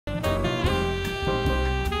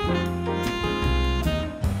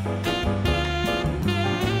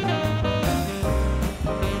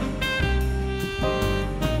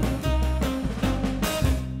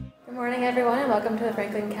welcome to the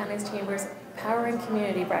Franklin County Chamber's Powering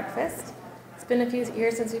Community Breakfast. It's been a few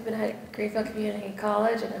years since we've been at Greenfield Community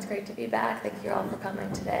College, and it's great to be back. Thank you all for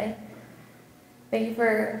coming today. Thank you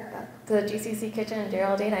for the GCC Kitchen and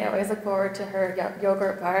Geraldine. I always look forward to her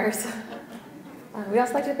yogurt bars. We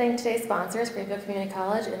also like to thank today's sponsors, Greenfield Community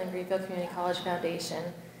College and the Greenfield Community College Foundation.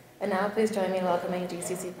 And now please join me in welcoming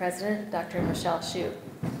GCC President, Dr. Michelle Shute.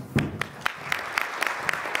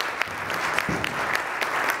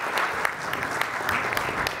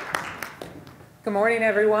 Good morning,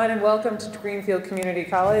 everyone, and welcome to Greenfield Community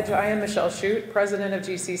College. I am Michelle Shute, President of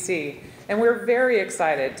GCC, and we're very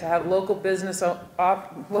excited to have local business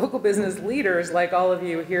leaders like all of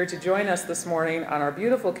you here to join us this morning on our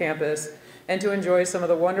beautiful campus and to enjoy some of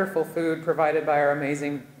the wonderful food provided by our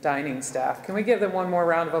amazing dining staff. Can we give them one more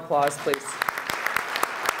round of applause, please?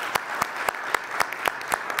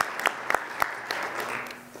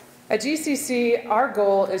 At GCC, our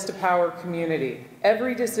goal is to power community.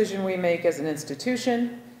 Every decision we make as an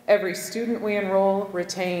institution, every student we enroll,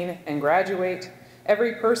 retain, and graduate,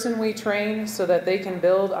 every person we train so that they can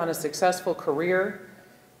build on a successful career,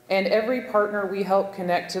 and every partner we help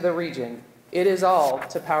connect to the region, it is all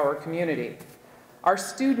to power community. Our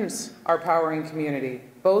students are powering community,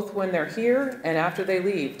 both when they're here and after they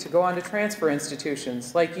leave to go on to transfer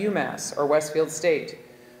institutions like UMass or Westfield State,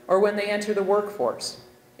 or when they enter the workforce.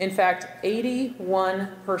 In fact,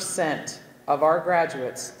 81% of our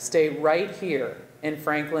graduates stay right here in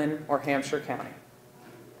Franklin or Hampshire County.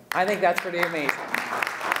 I think that's pretty amazing.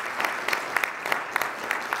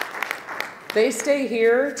 They stay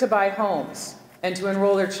here to buy homes and to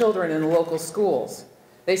enroll their children in the local schools.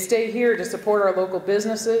 They stay here to support our local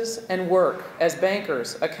businesses and work as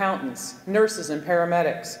bankers, accountants, nurses and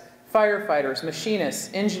paramedics, firefighters, machinists,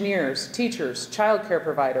 engineers, teachers, childcare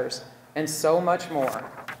providers, and so much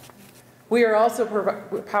more. We are also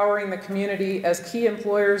powering the community as key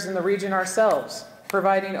employers in the region ourselves,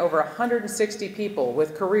 providing over 160 people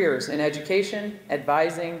with careers in education,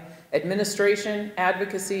 advising, administration,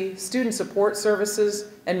 advocacy, student support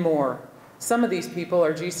services, and more. Some of these people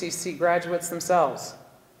are GCC graduates themselves.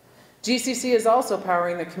 GCC is also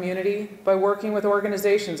powering the community by working with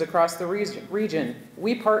organizations across the region.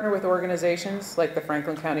 We partner with organizations like the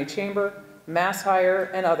Franklin County Chamber, MassHire,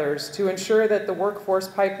 and others to ensure that the workforce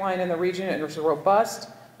pipeline in the region is robust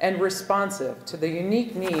and responsive to the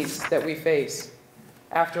unique needs that we face.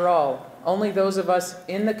 After all, only those of us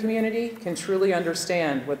in the community can truly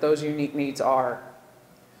understand what those unique needs are.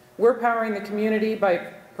 We're powering the community by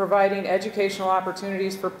providing educational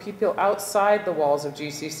opportunities for people outside the walls of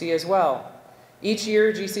GCC as well. Each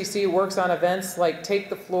year, GCC works on events like Take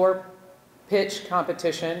the Floor Pitch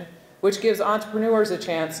competition, which gives entrepreneurs a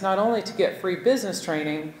chance not only to get free business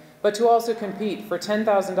training, but to also compete for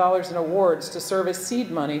 $10,000 in awards to serve as seed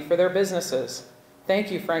money for their businesses. Thank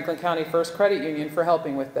you, Franklin County First Credit Union, for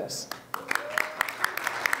helping with this.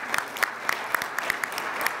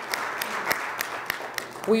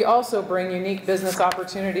 We also bring unique business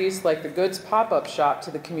opportunities like the Goods Pop-Up Shop to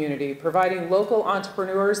the community, providing local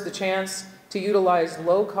entrepreneurs the chance to utilize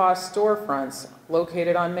low-cost storefronts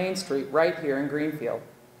located on Main Street right here in Greenfield.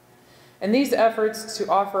 And these efforts to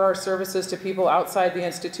offer our services to people outside the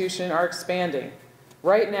institution are expanding.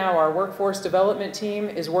 Right now, our workforce development team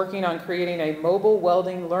is working on creating a mobile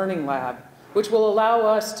welding learning lab, which will allow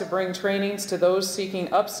us to bring trainings to those seeking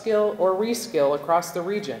upskill or reskill across the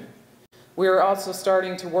region. We are also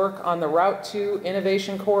starting to work on the Route 2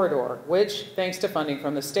 Innovation Corridor, which, thanks to funding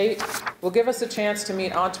from the state, will give us a chance to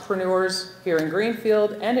meet entrepreneurs here in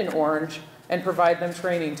Greenfield and in Orange and provide them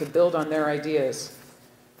training to build on their ideas.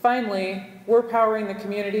 Finally, we're powering the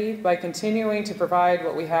community by continuing to provide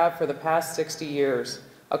what we have for the past 60 years,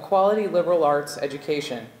 a quality liberal arts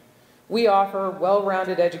education. We offer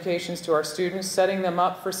well-rounded educations to our students, setting them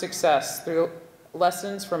up for success through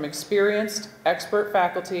lessons from experienced, expert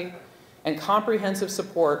faculty and comprehensive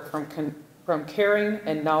support from caring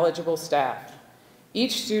and knowledgeable staff.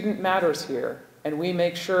 Each student matters here, and we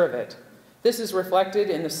make sure of it. This is reflected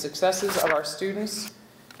in the successes of our students,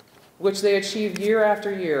 which they achieve year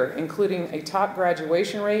after year, including a top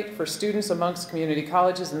graduation rate for students amongst community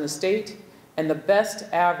colleges in the state and the best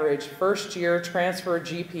average first-year transfer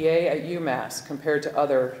GPA at UMass compared to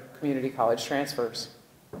other community college transfers.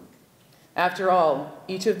 After all,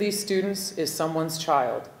 each of these students is someone's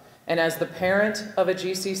child, and as the parent of a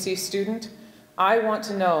GCC student, I want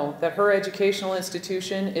to know that her educational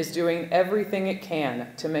institution is doing everything it can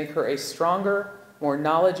to make her a stronger, more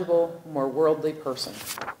knowledgeable, more worldly person.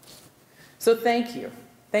 So thank you.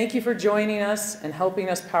 Thank you for joining us and helping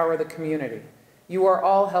us power the community. You are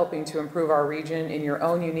all helping to improve our region in your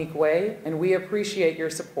own unique way, and we appreciate your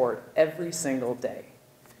support every single day.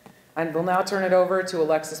 I will now turn it over to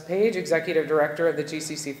Alexis Page, Executive Director of the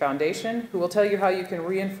GCC Foundation, who will tell you how you can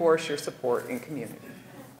reinforce your support in community.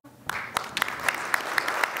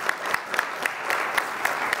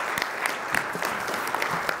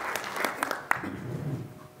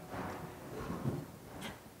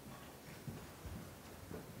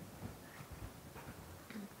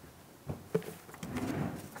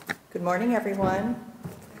 Good morning, everyone.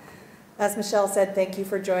 As Michelle said, thank you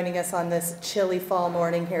for joining us on this chilly fall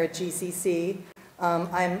morning here at GCC.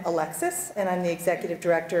 I'm Alexis, and I'm the Executive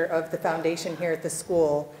Director of the Foundation here at the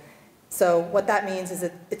school. So what that means is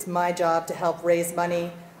that it's my job to help raise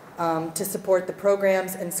money to support the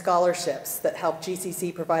programs and scholarships that help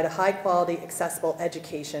GCC provide a high-quality, accessible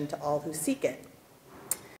education to all who seek it.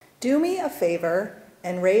 Do me a favor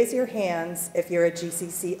and raise your hands if you're a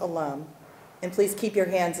GCC alum. And please keep your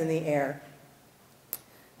hands in the air.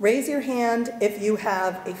 Raise your hand if you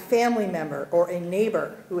have a family member or a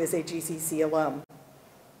neighbor who is a GCC alum.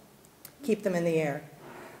 Keep them in the air.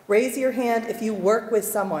 Raise your hand if you work with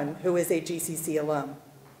someone who is a GCC alum.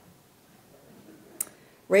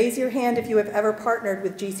 Raise your hand if you have ever partnered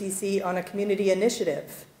with GCC on a community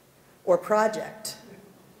initiative or project.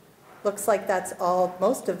 Looks like that's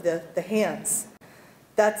most of the hands.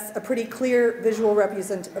 That's a pretty clear visual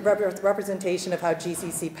representation of how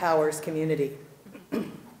GCC powers community.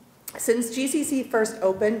 Since GCC first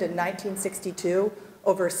opened in 1962,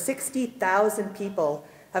 over 60,000 people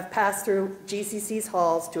have passed through GCC's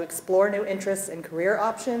halls to explore new interests and career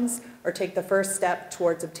options or take the first step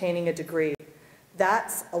towards obtaining a degree.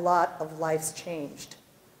 That's a lot of lives changed.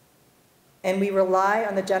 And we rely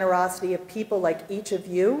on the generosity of people like each of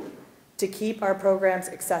you to keep our programs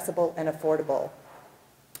accessible and affordable.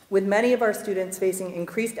 With many of our students facing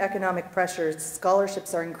increased economic pressures,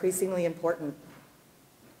 scholarships are increasingly important.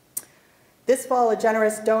 This fall, a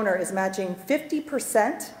generous donor is matching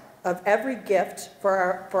 50% of every gift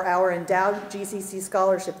for our endowed GCC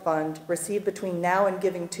Scholarship Fund received between now and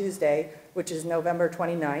Giving Tuesday, which is November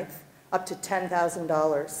 29th, up to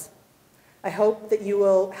 $10,000. I hope that you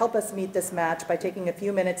will help us meet this match by taking a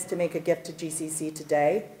few minutes to make a gift to GCC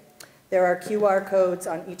today. There are QR codes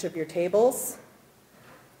on each of your tables.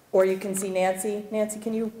 Or you can see Nancy. Nancy,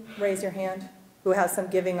 can you raise your hand? Who has some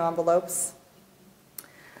giving envelopes?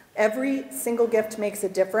 Every single gift makes a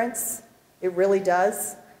difference. It really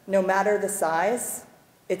does, no matter the size.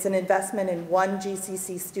 It's an investment in one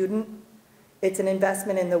GCC student. It's an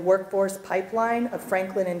investment in the workforce pipeline of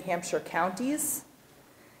Franklin and Hampshire counties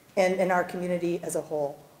and in our community as a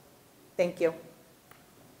whole. Thank you.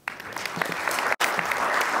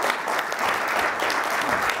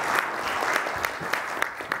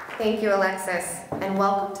 Thank you, Alexis, and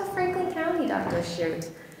welcome to Franklin County, Dr.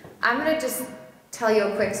 Shute. I'm going to just tell you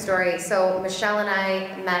a quick story. So Michelle and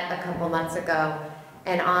I met a couple months ago,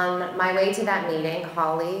 and on my way to that meeting,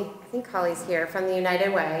 Holly, I think Holly's here, from the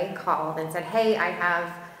United Way, called and said, hey, I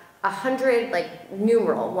have 100,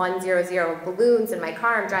 numeral 100 balloons in my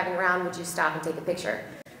car. I'm driving around. Would you stop and take a picture?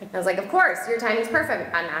 And I was like, of course, your timing's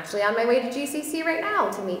perfect. I'm actually on my way to GCC right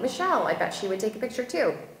now to meet Michelle. I bet she would take a picture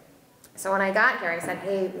too. So when I got here, I said,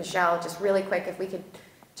 hey, Michelle, just really quick, if we could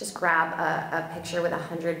just grab a picture with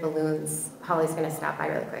 100 balloons. Holly's going to stop by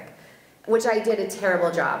really quick, which I did a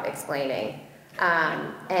terrible job explaining.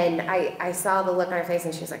 And I saw the look on her face,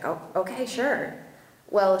 and she was like, oh, okay, sure.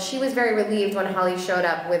 Well, she was very relieved when Holly showed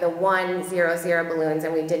up with a 100 balloons,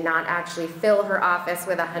 and we did not actually fill her office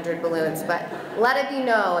with 100 balloons. But let it be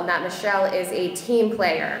known that Michelle is a team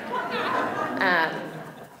player.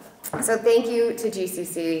 So thank you to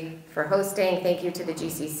GCC for hosting. Thank you to the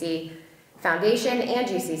GCC Foundation and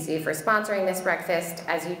GCC for sponsoring this breakfast.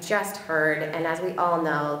 As you just heard, and as we all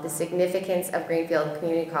know, the significance of Greenfield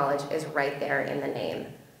Community College is right there in the name,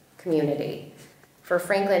 community. For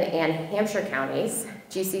Franklin and Hampshire counties,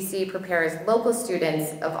 GCC prepares local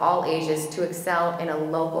students of all ages to excel in a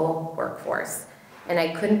local workforce. And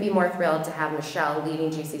I couldn't be more thrilled to have Michelle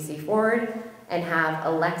leading GCC forward and have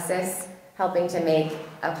Alexis helping to make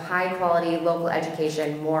a high-quality local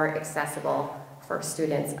education more accessible for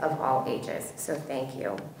students of all ages. So thank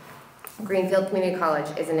you. Greenfield Community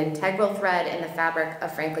College is an integral thread in the fabric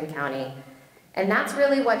of Franklin County. And that's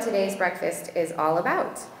really what today's breakfast is all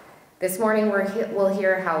about. This morning we'll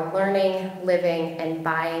hear how learning, living, and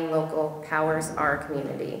buying local powers our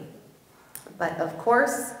community. But of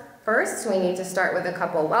course, first we need to start with a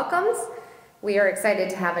couple welcomes. We are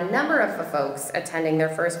excited to have a number of folks attending their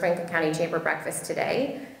first Franklin County Chamber breakfast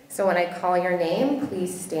today. So when I call your name,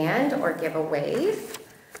 please stand or give a wave.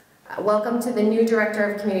 Welcome to the new Director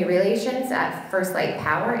of Community Relations at First Light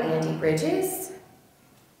Power, Andy Bridges.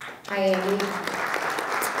 Hi, Andy.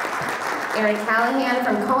 Erin Callahan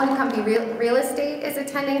from Cohen & Company Real Estate is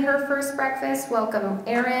attending her first breakfast. Welcome,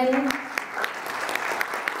 Erin.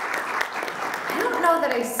 I don't know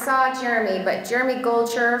that I saw Jeremy, but Jeremy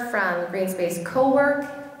Goldshire from Green Space Cowork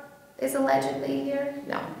is allegedly here.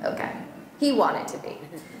 No, okay. He wanted to be.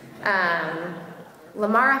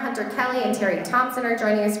 Lamara Hunter-Kelly and Terry Thompson are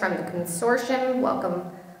joining us from the consortium. Welcome,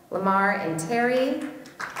 Lamar and Terry.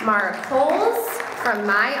 Mara Coles from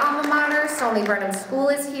my alma mater, Stony Burnham School,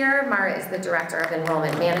 is here. Mara is the Director of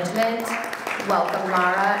Enrollment Management. Welcome,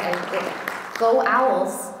 Mara, and go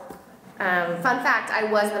Owls. Fun fact, I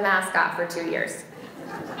was the mascot for 2 years.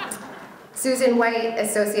 Susan White,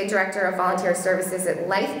 Associate Director of Volunteer Services at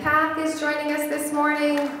LifePath, is joining us this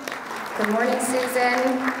morning. Good morning,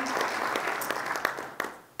 Susan.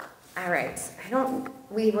 All right,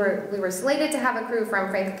 we were slated to have a crew from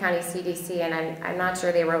Franklin County CDC, and I'm not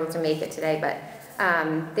sure they were able to make it today, but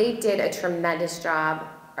they did a tremendous job.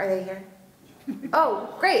 Are they here?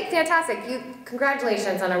 Oh, great, fantastic.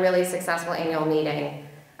 Congratulations on a really successful annual meeting.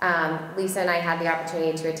 Lisa and I had the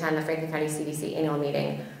opportunity to attend the Franklin County CDC annual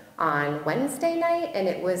meeting on Wednesday night, and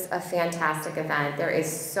it was a fantastic event. There is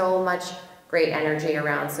so much great energy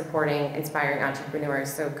around supporting inspiring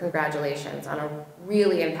entrepreneurs, so congratulations on a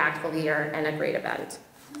really impactful year and a great event.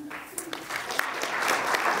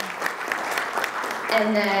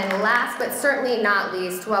 And then last but certainly not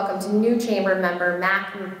least, welcome to new chamber member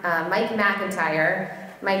Mike McIntyre.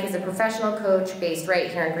 Mike is a professional coach based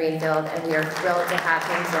right here in Greenfield, and we are thrilled to have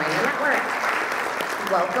him join the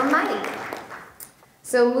network. Welcome, Mike.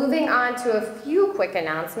 So moving on to a few quick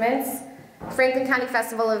announcements. Franklin County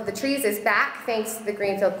Festival of the Trees is back thanks to the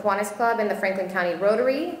Greenfield Kiwanis Club and the Franklin County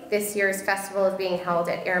Rotary. This year's festival is being held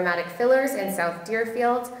at Aromatic Fillers in South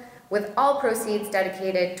Deerfield, with all proceeds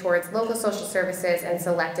dedicated towards local social services and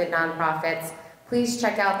selected nonprofits. Please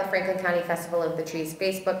check out the Franklin County Festival of the Trees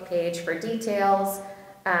Facebook page for details.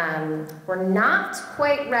 We're not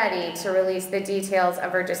quite ready to release the details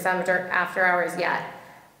of our December after hours yet,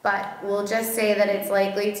 but we'll just say that it's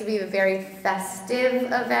likely to be a very festive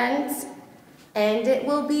event, and it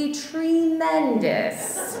will be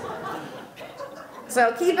tremendous.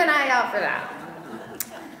 So keep an eye out for that.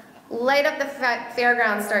 Light Up the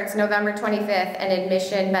Fairgrounds starts November 25th, and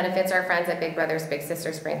admission benefits our friends at Big Brothers Big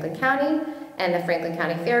Sisters Franklin County and the Franklin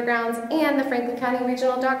County Fairgrounds and the Franklin County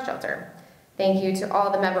Regional Dog Shelter. Thank you to all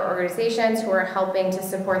the member organizations who are helping to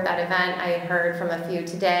support that event. I heard from a few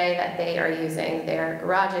today that they are using their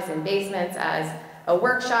garages and basements as a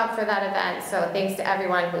workshop for that event, so thanks to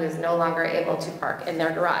everyone who is no longer able to park in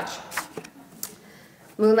their garage.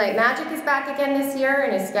 Moonlight Magic is back again this year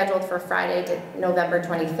and is scheduled for Friday, November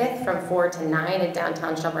 25th from 4 to 9 in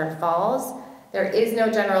downtown Shelburne Falls. There is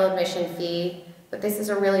no general admission fee, but this is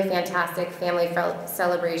a really fantastic family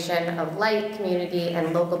celebration of light, community,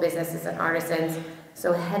 and local businesses and artisans,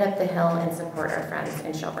 so head up the hill and support our friends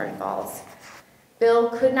in Shelburne Falls. Bill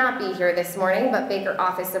could not be here this morning, but Baker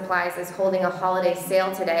Office Supplies is holding a holiday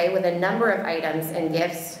sale today with a number of items and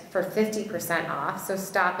gifts for 50% off, so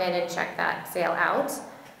stop in and check that sale out.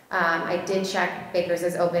 I did check, Baker's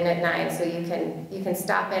is open at 9, so you can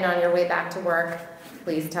stop in on your way back to work.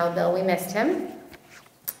 Please tell Bill we missed him.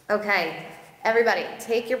 Okay, everybody,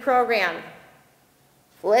 take your program,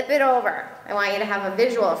 flip it over. I want you to have a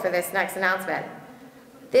visual for this next announcement.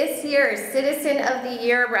 This year's Citizen of the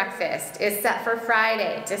Year breakfast is set for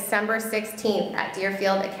Friday, December 16th at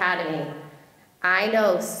Deerfield Academy. I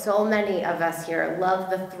know so many of us here love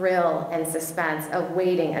the thrill and suspense of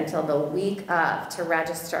waiting until the week of to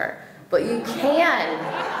register, but you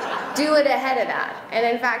can do it ahead of that. And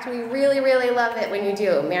in fact, we really, really love it when you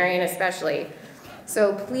do, Marion especially.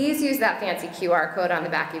 So please use that fancy QR code on the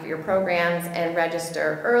back of your programs and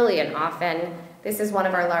register early and often. This is one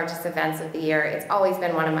of our largest events of the year. It's always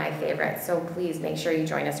been one of my favorites, so please make sure you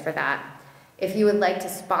join us for that. If you would like to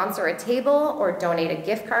sponsor a table or donate a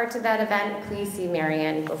gift card to that event, please see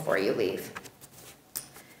Marianne before you leave.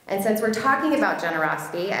 And since we're talking about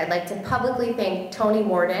generosity, I'd like to publicly thank Tony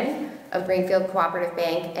Warden of Greenfield Cooperative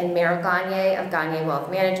Bank and Meryl Gagne of Gagne Wealth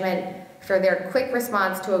Management for their quick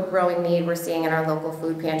response to a growing need we're seeing in our local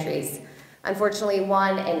food pantries. Unfortunately,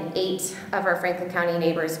 1 in 8 of our Franklin County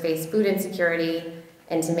neighbors face food insecurity,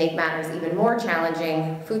 and to make matters even more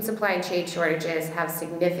challenging, food supply and shade shortages have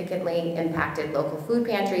significantly impacted local food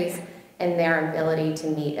pantries and their ability to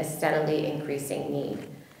meet a steadily increasing need.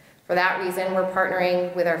 For that reason, we're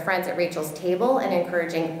partnering with our friends at Rachel's Table and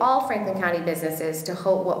encouraging all Franklin County businesses to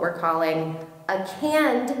hold what we're calling a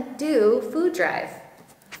Can-Do food drive.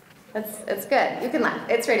 It's good. You can laugh.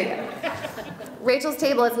 It's pretty good. Rachel's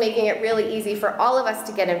Table is making it really easy for all of us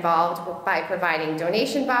to get involved by providing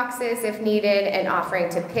donation boxes if needed and offering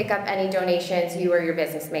to pick up any donations you or your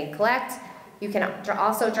business may collect. You can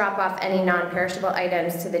also drop off any non-perishable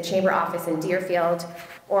items to the chamber office in Deerfield,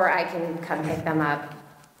 or I can come pick them up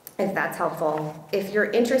if that's helpful. If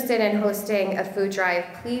you're interested in hosting a food drive,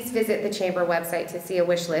 please visit the chamber website to see a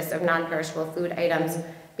wish list of non-perishable food items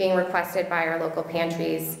being requested by our local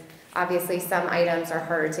pantries. Obviously, some items are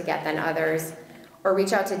harder to get than others. Or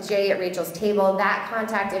reach out to Jay at Rachel's Table. That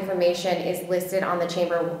contact information is listed on the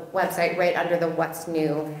chamber website right under the What's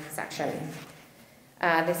New section.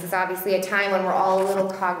 This is obviously a time when we're all a little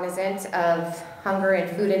cognizant of hunger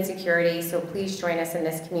and food insecurity, so please join us in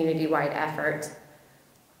this community-wide effort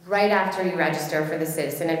right after you register for the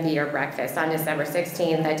Citizen and Beer Breakfast on December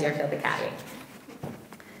 16th at Deerfield Academy.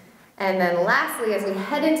 And then lastly, as we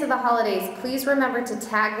head into the holidays, please remember to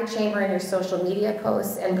tag the chamber in your social media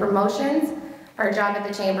posts and promotions. Our job at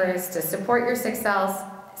the chamber is to support your success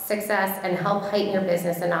and help heighten your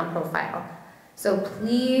business and non-profile. So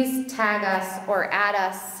please tag us or add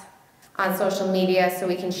us on social media so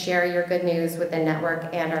we can share your good news with the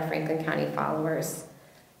network and our Franklin County followers.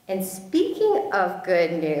 And speaking of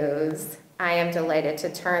good news, I am delighted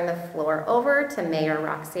to turn the floor over to Mayor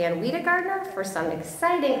Roxanne Wiedegardner for some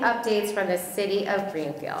exciting updates from the city of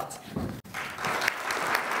Greenfield.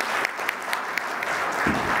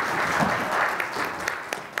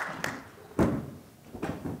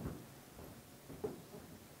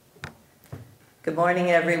 Good morning,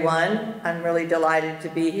 everyone. I'm really delighted to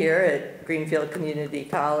be here at Greenfield Community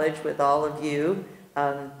College with all of you.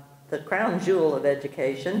 The crown jewel of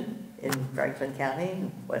education in Franklin County,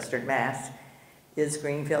 Western Mass, is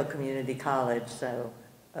Greenfield Community College. So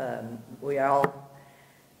we all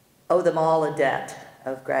owe them all a debt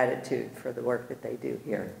of gratitude for the work that they do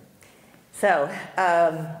here. So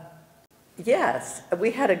yes,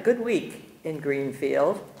 we had a good week in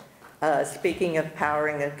Greenfield. Speaking of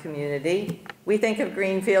powering a community, we think of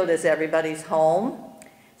Greenfield as everybody's home.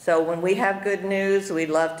 So when we have good news, we'd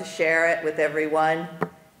love to share it with everyone.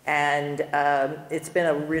 And it's been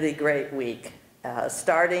a really great week,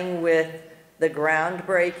 starting with the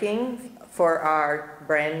groundbreaking for our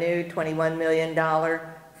brand new $21 million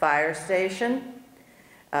fire station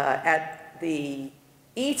at the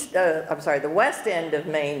the west end of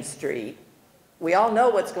Main Street. We all know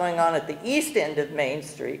what's going on at the east end of Main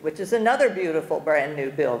Street, which is another beautiful brand new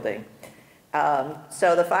building.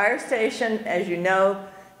 So the fire station, as you know,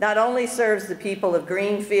 not only serves the people of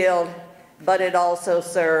Greenfield, but it also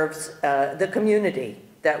serves the community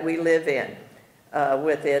that we live in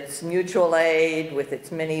with its mutual aid, with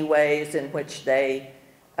its many ways in which they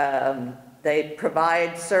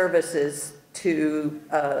provide services to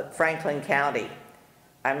Franklin County.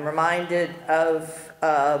 I'm reminded of,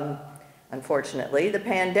 unfortunately, the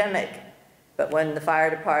pandemic, but when the fire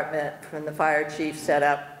department, when the fire chief set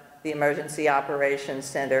up the Emergency Operations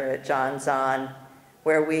Center at John Zahn,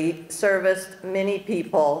 where we serviced many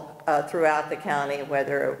people throughout the county,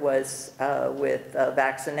 whether it was with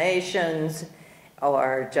vaccinations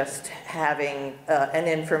or just having an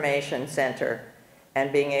information center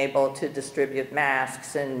and being able to distribute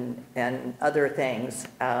masks and other things.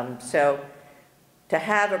 So to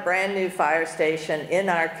have a brand new fire station in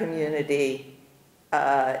our community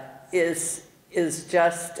is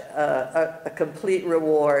just a complete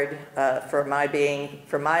reward for my being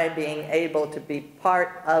able to be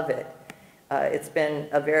part of it. It's been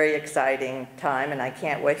a very exciting time, and I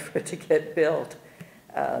can't wait for it to get built.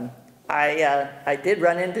 I did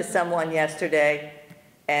run into someone yesterday,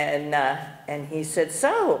 and he said,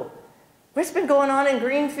 "So, what's been going on in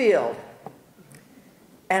Greenfield?"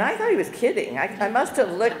 And I thought he was kidding. I must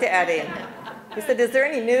have looked at him. He said, "Is there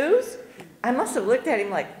any news?" I must have looked at him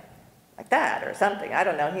like that or something. I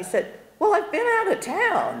don't know. He said, "Well, I've been out of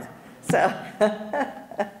town." So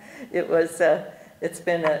it's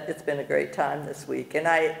been a great time this week. And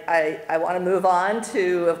I want to move on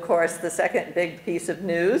to, of course, the second big piece of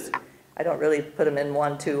news. I don't really put them in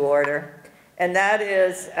 1-2 order. And that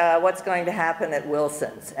is what's going to happen at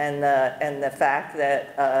Wilson's and the fact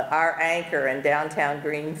that our anchor in downtown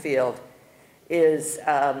Greenfield is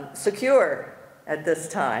secure at this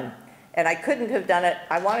time. And I couldn't have done it.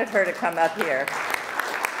 I wanted her to come up here.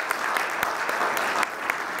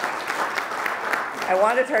 I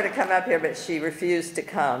wanted her to come up here, but she refused to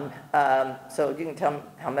come. So you can tell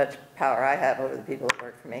how much power I have over the people that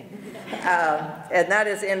work for me. And that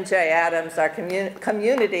is MJ Adams, our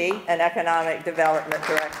Community and Economic Development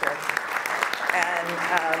Director. And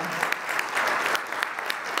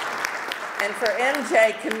And for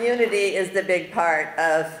MJ, community is the big part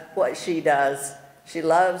of what she does. She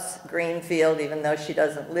loves Greenfield, even though she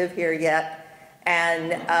doesn't live here yet.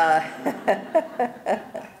 And,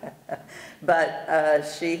 but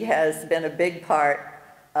she has been a big part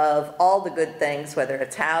of all the good things, whether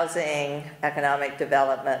it's housing, economic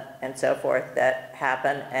development, and so forth that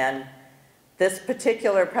happen. And this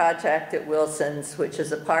particular project at Wilson's, which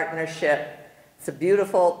is a partnership, it's a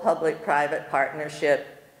beautiful public-private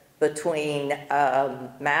partnership between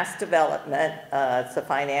Mass Development, it's a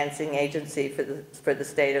financing agency for the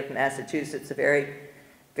state of Massachusetts, a very,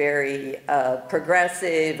 very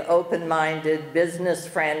progressive, open-minded,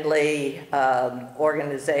 business-friendly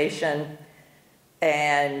organization,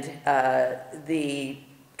 and the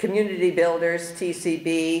Community Builders,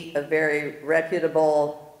 TCB, a very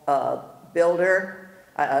reputable developer,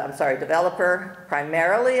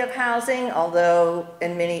 primarily of housing, although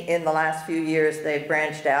in the last few years they've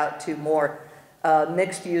branched out to more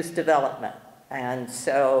mixed-use development. And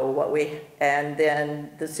so and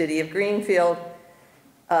then the city of Greenfield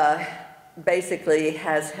basically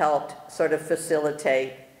has helped sort of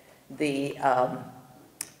facilitate the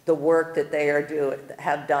work that they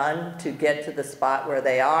have done to get to the spot where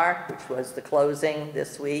they are, which was the closing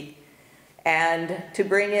this week, and to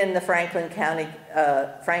bring in the Franklin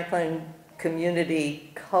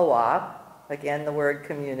Community Co-op, again the word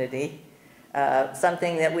community,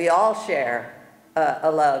 something that we all share a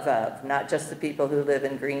love of, not just the people who live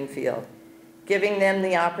in Greenfield. Giving them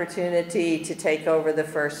the opportunity to take over the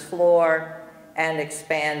first floor and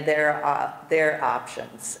expand their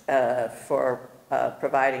options for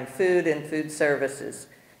providing food and food services.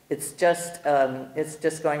 It's just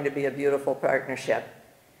going to be a beautiful partnership.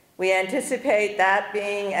 We anticipate that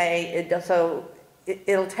being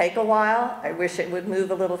it'll take a while. I wish it would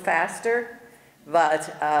move a little faster,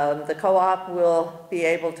 but the co-op will be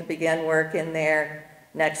able to begin work in there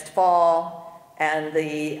next fall, and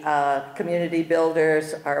the community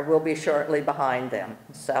builders will be shortly behind them.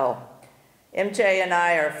 So MJ and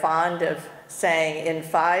I are fond of saying in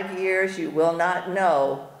 5 years you will not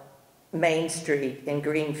know Main Street in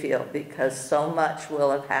Greenfield, because so much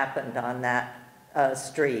will have happened on that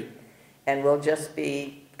street, and we'll just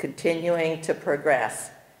be continuing to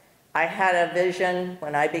progress. I had a vision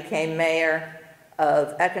when I became mayor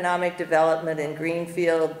of economic development in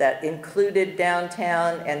Greenfield that included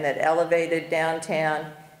downtown and that elevated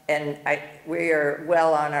downtown, and we are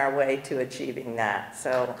well on our way to achieving that.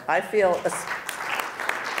 So I feel,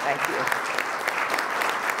 thank you.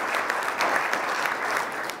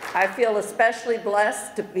 I feel especially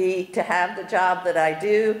blessed to have the job that I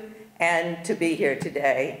do and to be here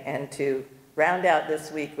today and to round out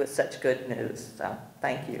this week with such good news. So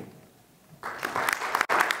thank you.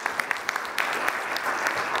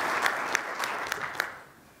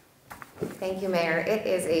 Thank you, Mayor. It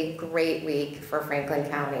is a great week for Franklin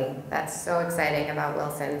County. That's so exciting about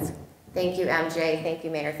Wilson's. Thank you, MJ. Thank you,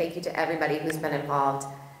 Mayor. Thank you to everybody who's been involved.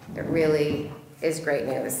 It really is great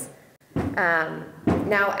news.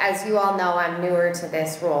 Now, as you all know, I'm newer to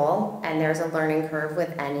this role, and there's a learning curve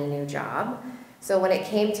with any new job. So when it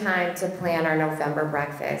came time to plan our November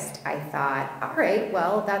breakfast, I thought, all right,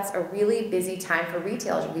 well, that's a really busy time for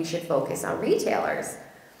retailers. We should focus on retailers.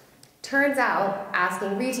 Turns out,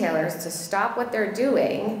 asking retailers to stop what they're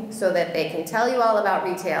doing so that they can tell you all about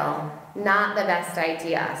retail, not the best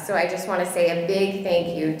idea. So I just want to say a big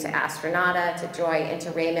thank you to Astronauta, to Joy, and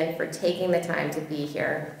to Raymond for taking the time to be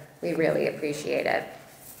here. We really appreciate it.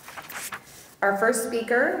 Our first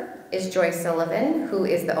speaker is Joy Sullivan, who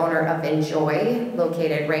is the owner of Enjoy,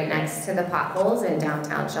 located right next to the Potholes in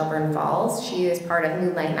downtown Shelburne Falls. She is part of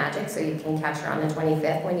New Light Magic, so you can catch her on the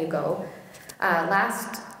 25th when you go.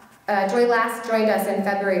 Joy last joined us in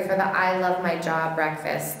February for the I Love My Job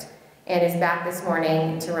breakfast, and is back this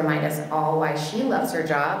morning to remind us all why she loves her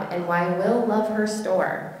job and why we'll love her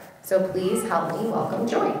store. So please help me welcome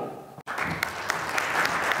Joy.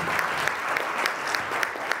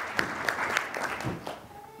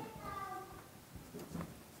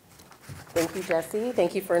 Thank you, Jesse.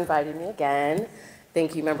 Thank you for inviting me again.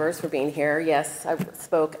 Thank you, members, for being here. Yes, I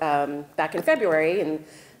spoke back in February, and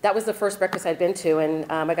that was the first breakfast I'd been to,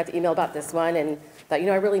 and I got the email about this one, and thought,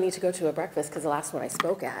 I really need to go to a breakfast because the last one I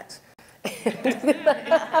spoke at.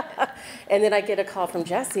 And then I get a call from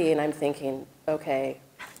Jesse, and I'm thinking, okay,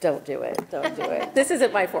 don't do it, don't do it. This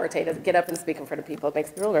isn't my forte to get up and speak in front of people. It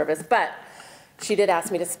makes me real nervous, but she did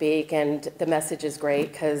ask me to speak, and the message is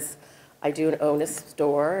great because I do own a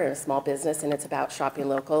store and a small business, and it's about shopping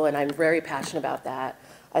local, and I'm very passionate about that.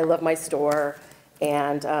 I love my store,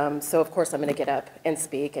 And so, of course, I'm going to get up and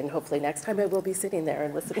speak, and hopefully next time I will be sitting there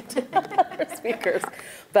and listening to other speakers.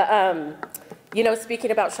 But, you know,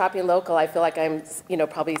 speaking about shopping local, I feel like I'm, you know,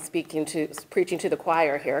 probably preaching to the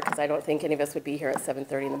choir here, because I don't think any of us would be here at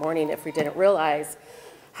 7:30 in the morning if we didn't realize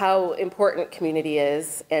how important community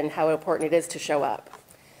is and how important it is to show up.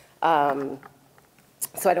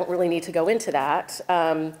 So I don't really need to go into that.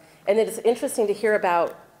 And it's interesting to hear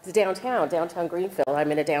about the downtown Greenfield.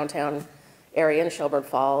 I'm in a downtown area in Shelburne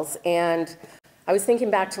Falls, and I was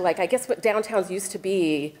thinking back to, like, I guess what downtowns used to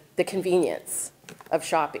be, the convenience of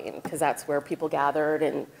shopping, because that's where people gathered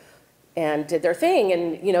and did their thing,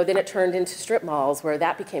 and, you know, then it turned into strip malls where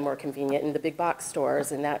that became more convenient, and the big box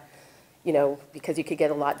stores, and that, you know, because you could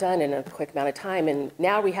get a lot done in a quick amount of time. And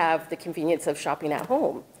now we have the convenience of shopping at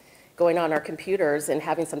home, going on our computers and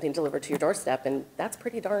having something delivered to your doorstep, and that's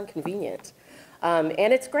pretty darn convenient. And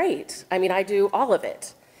it's great. I mean, I do all of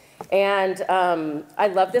it. And I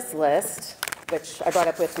love this list, which I brought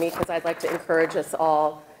up with me because I'd like to encourage us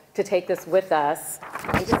all to take this with us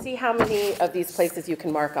and to see how many of these places you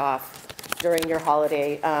can mark off during your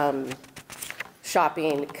holiday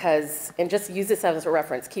shopping, and just use this as a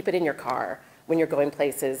reference. Keep it in your car when you're going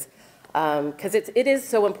places, because it is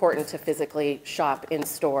so important to physically shop in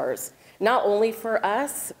stores. Not only for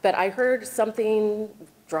us, but I heard something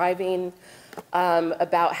driving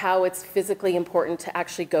about how it's physically important to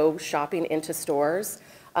actually go shopping into stores.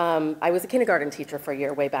 I was a kindergarten teacher for a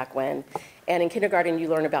year way back when, and in kindergarten you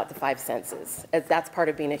learn about the 5 senses, as that's part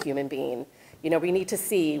of being a human being. You know, we need to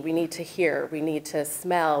see, we need to hear, we need to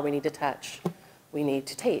smell, we need to touch, we need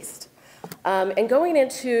to taste. And going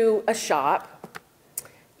into a shop,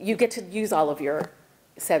 you get to use all of your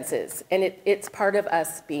senses, and it's part of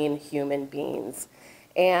us being human beings.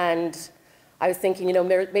 And I was thinking, you know,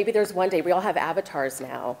 maybe there's one day, we all have avatars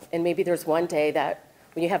now, and maybe there's one day that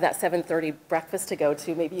when you have that 7:30 breakfast to go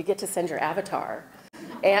to, maybe you get to send your avatar.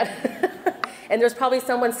 And, and there's probably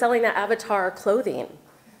someone selling that avatar clothing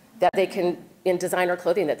that they can, in designer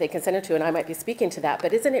clothing that they can send it to, and I might be speaking to that.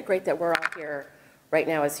 But isn't it great that we're all here right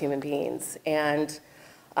now as human beings? And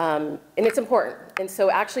it's important. And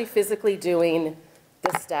so actually physically doing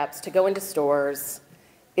the steps to go into stores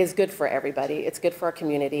is good for everybody. It's good for our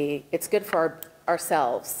community. It's good for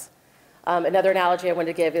ourselves. Another analogy I wanted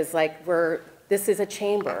to give is like this is a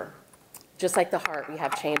chamber. Just like the heart, we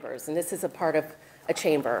have chambers. And this is a part of a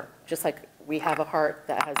chamber, just like we have a heart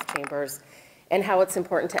that has chambers, and how it's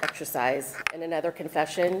important to exercise. And another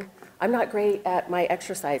confession, I'm not great at my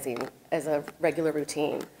exercising as a regular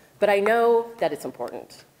routine, but I know that it's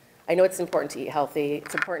important. I know it's important to eat healthy.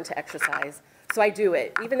 It's important to exercise. So I do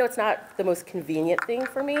it, even though it's not the most convenient thing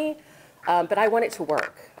for me, but I want it to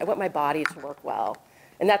work. I want my body to work well.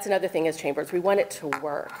 And that's another thing as chambers, we want it to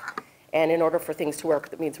work. And in order for things to work,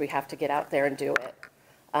 that means we have to get out there and do it.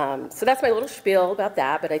 So that's my little spiel about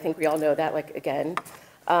that, but I think we all know that, like, again.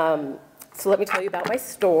 So let me tell you about my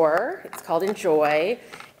store. It's called Enjoy,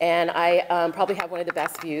 and I probably have one of the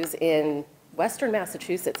best views in Western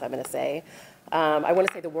Massachusetts, I'm gonna say. I want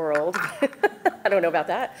to say the world. I don't know about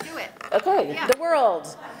that. Do it. Okay, yeah. The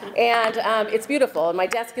world. And it's beautiful. And my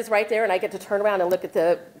desk is right there, and I get to turn around and look at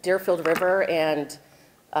the Deerfield River, and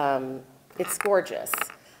it's gorgeous.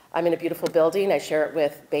 I'm in a beautiful building. I share it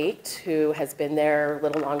with Baked, who has been there a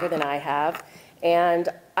little longer than I have. And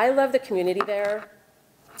I love the community there.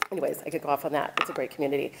 Anyways, I could go off on that. It's a great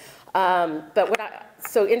community.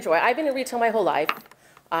 So Enjoy. I've been in retail my whole life.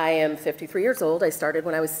 I am 53 years old. I started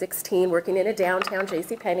when I was 16 working in a downtown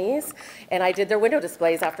JCPenney's, and I did their window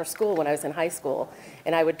displays after school when I was in high school.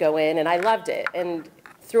 And I would go in, and I loved it. And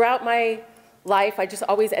throughout my life, I just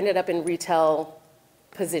always ended up in retail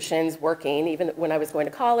positions working, even when I was going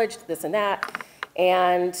to college, this and that.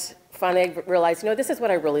 And finally I realized, you know, this is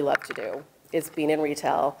what I really love to do, is being in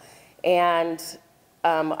retail. And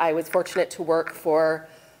I was fortunate to work for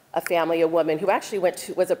a family, a woman who actually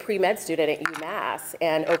was a pre-med student at UMass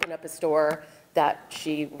and opened up a store that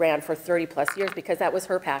she ran for 30 plus years because that was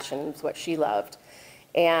her passion, it was what she loved.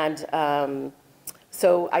 And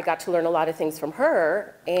so I got to learn a lot of things from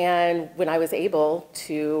her. And when I was able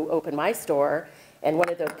to open my store, and one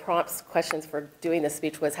of the questions for doing this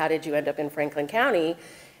speech was, how did you end up in Franklin County?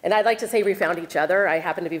 And I'd like to say we found each other. I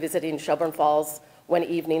happened to be visiting Shelburne Falls one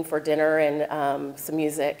evening for dinner and some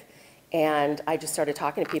music. And I just started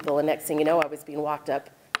talking to people, and next thing you know, I was being walked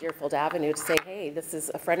up Deerfield Avenue to say, hey, this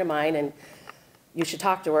is a friend of mine, and you should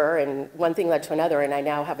talk to her. And one thing led to another, and I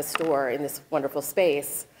now have a store in this wonderful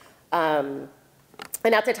space.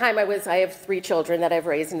 And at the time, I have 3 children that I've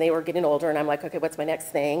raised, and they were getting older, and I'm like, okay, what's my next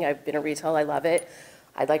thing? I've been in retail, I love it.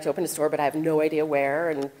 I'd like to open a store, but I have no idea where,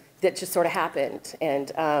 and that just sort of happened.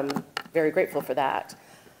 And very grateful for that.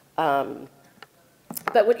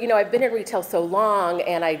 But what, you know, I've been in retail so long,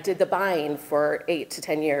 and I did the buying for 8 to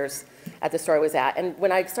 10 years at the store I was at. And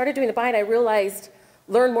when I started doing the buying, I realized,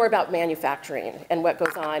 learn more about manufacturing and what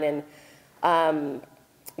goes on, and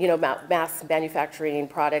you know, mass manufacturing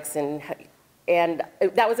products, and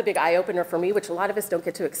that was a big eye-opener for me, which a lot of us don't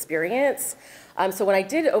get to experience. So when I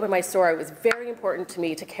did open my store, it was very important to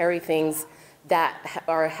me to carry things that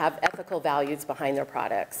have ethical values behind their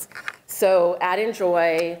products. So at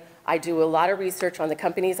Enjoy, I do a lot of research on the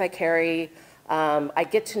companies I carry. I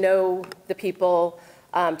get to know the people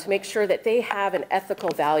to make sure that they have an ethical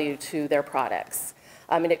value to their products.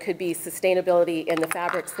 And it could be sustainability in the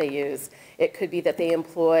fabrics they use. It could be that they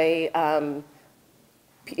employ,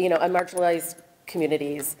 you know, marginalized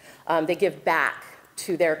communities. They give back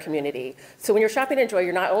to their community. So when you're shopping at Enjoy,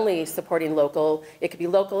 you're not only supporting local, it could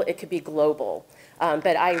be global.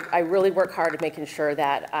 But I really work hard at making sure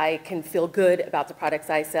that I can feel good about the products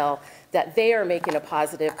I sell, that they are making a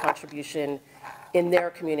positive contribution in their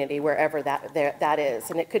community, wherever that is.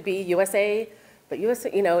 And it could be USA, but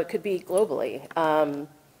USA, you know, it could be globally.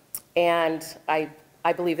 And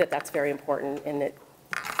I believe that that's very important. And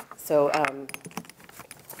so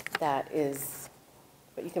that is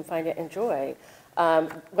what you can find at Enjoy.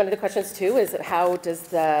 One of the questions too is, how does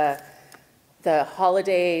the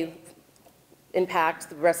holiday impact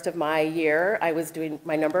the rest of my year? I was doing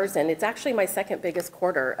my numbers, and it's actually my second biggest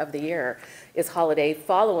quarter of the year is holiday,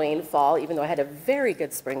 following fall, even though I had a very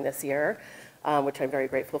good spring this year, which I'm very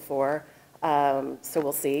grateful for. So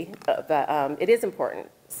we'll see, but it is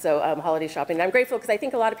important. So holiday shopping, and I'm grateful because I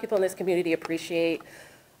think a lot of people in this community appreciate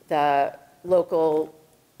the local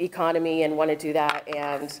economy and want to do that,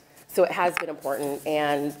 and so it has been important.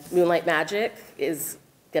 And Moonlight Magic is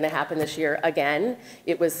going to happen this year again.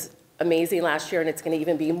 It was amazing last year, and it's going to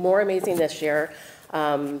even be more amazing this year.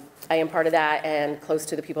 I am part of that and close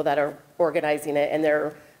to the people that are organizing it, and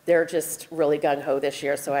they're just really gung-ho this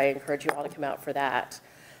year, so I encourage you all to come out for that.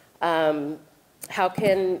 How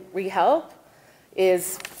can we help?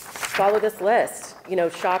 Is follow this list. You know,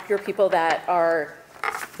 shop your people that are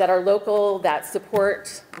local, that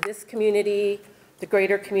support this community, the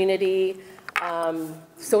greater community.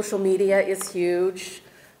 Social media is huge.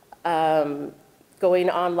 Going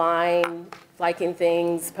online, liking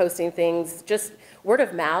things, posting things, just word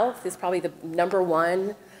of mouth is probably the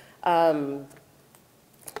 #1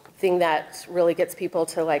 thing that really gets people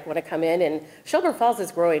to like want to come in. And Shelburne Falls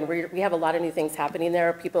is growing. We have a lot of new things happening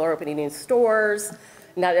there. People are opening new stores.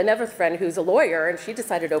 Now, another friend who's a lawyer, and she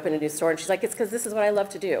decided to open a new store, and she's like, it's because this is what I love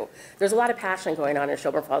to do. There's a lot of passion going on in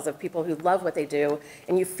Shelburne Falls of people who love what they do,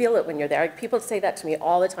 and you feel it when you're there. People say that to me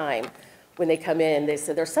all the time when they come in. They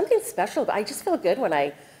say, there's something special, but I just feel good when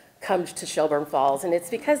I come to Shelburne Falls, and it's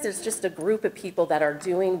because there's just a group of people that are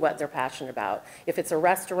doing what they're passionate about. If it's a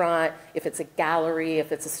restaurant, if it's a gallery,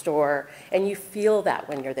 if it's a store, and you feel that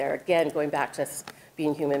when you're there. Again, going back to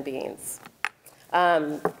being human beings.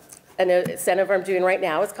 An incentive I'm doing right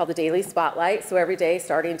now is called the Daily Spotlight. So every day,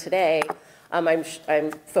 starting today, I'm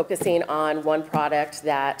focusing on one product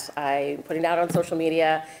that I'm putting out on social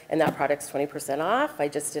media, and that product's 20% off. I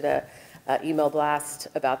just did a email blast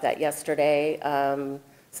about that yesterday.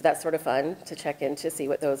 So that's sort of fun to check in to see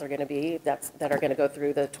what those are going to be that are going to go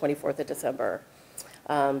through the 24th of December.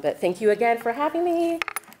 But thank you again for having me,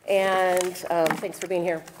 and thanks for being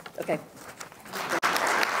here. Okay.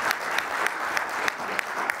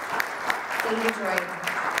 Thank you, Joy.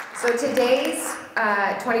 So today's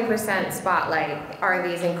 20% spotlight are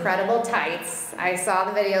these incredible tights. I saw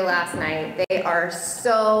the video last night. They are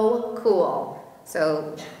so cool.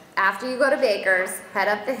 So after you go to Baker's, head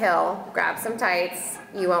up the hill, grab some tights.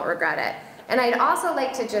 You won't regret it. And I'd also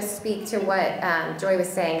like to just speak to what Joy was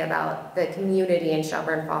saying about the community in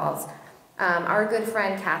Shelburne Falls. Our good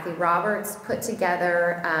friend Kathy Roberts put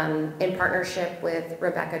together, in partnership with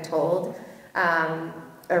Rebecca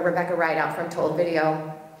Rebecca Rideout from Told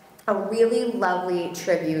Video, a really lovely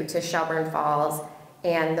tribute to Shelburne Falls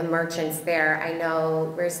and the merchants there. I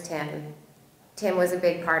know, where's Tim? Tim was a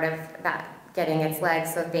big part of that getting its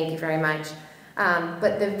legs, so thank you very much.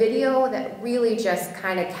 But the video that really just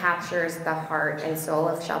kind of captures the heart and soul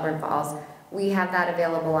of Shelburne Falls, we have that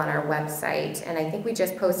available on our website, and I think we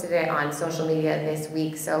just posted it on social media this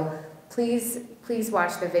week, so please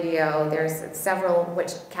watch the video. There's several,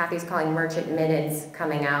 which Kathy's calling merchant minutes,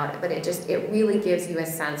 coming out, but it really gives you a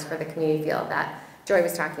sense for the community feel that Joy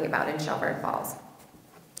was talking about in Shelburne Falls.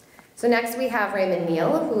 So next we have Raymond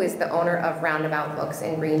Neal, who is the owner of Roundabout Books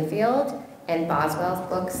in Greenfield and Boswell's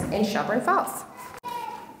Books in Shelburne Falls.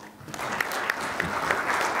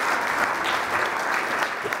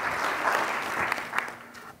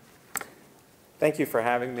 Thank you for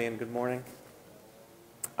having me, and good morning.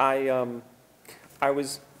 I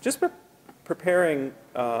was just preparing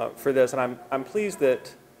for this, and I'm pleased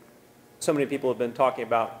that so many people have been talking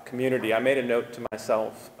about community. I made a note to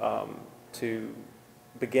myself to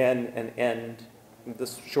begin and end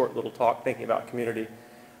this short little talk thinking about community.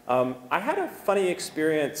 I had a funny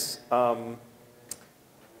experience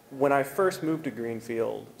when I first moved to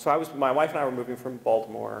Greenfield. So my wife and I were moving from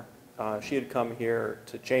Baltimore. She had come here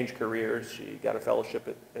to change careers. She got a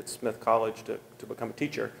fellowship at Smith College to become a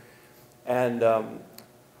teacher. And and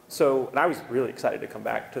I was really excited to come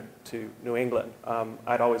back to New England.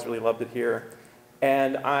 I'd always really loved it here.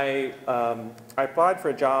 And I applied for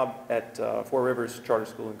a job at Four Rivers Charter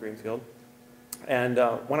School in Greenfield. And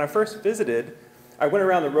when I first visited, I went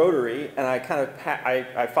around the Rotary and I kind of,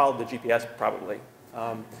 I followed the GPS probably.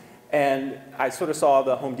 And I sort of saw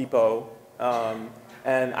the Home Depot,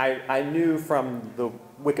 and I knew from the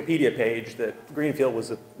Wikipedia page that Greenfield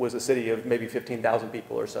was a city of maybe 15,000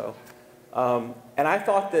 people or so. And I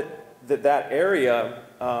thought that area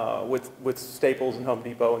with Staples and Home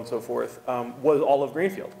Depot and so forth was all of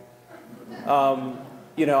Greenfield.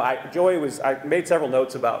 You know, I made several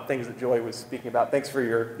notes about things that Joy was speaking about. Thanks for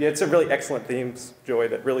you had some really excellent themes, Joy,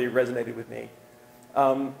 that really resonated with me.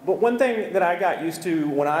 But one thing that I got used to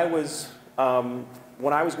when I was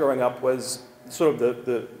growing up was sort of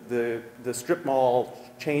the strip mall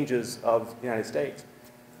changes of the United States.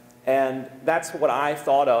 And that's what I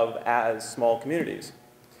thought of as small communities.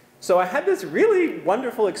 So I had this really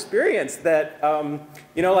wonderful experience that,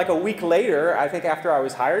 you know, like a week later, I think after I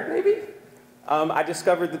was hired maybe, I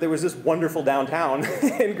discovered that there was this wonderful downtown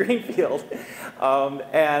in Greenfield.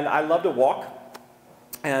 And I love to walk.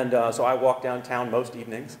 And so I walk downtown most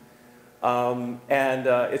evenings.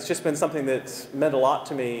 It's just been something that's meant a lot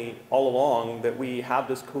to me all along, that we have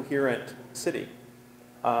this coherent city.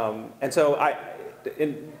 And so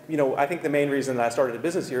you know, I think the main reason that I started a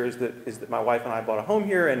business here is that my wife and I bought a home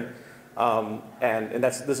here, and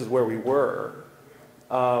this is where we were.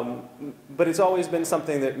 But it's always been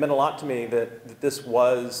something that meant a lot to me that this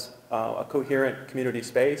was a coherent community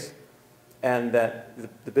space, and that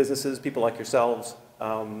the businesses, people like yourselves,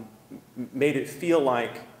 made it feel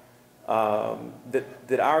like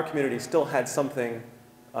that our community still had something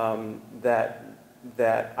that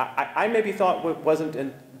I maybe thought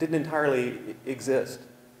didn't entirely exist.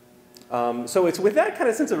 So it's with that kind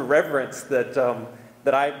of sense of reverence that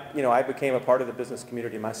I became a part of the business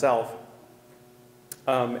community myself.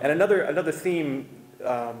 And another theme.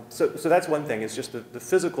 So that's one thing. Is just the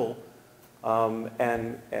physical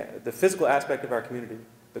and the physical aspect of our community,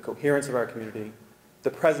 the coherence of our community, the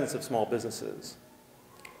presence of small businesses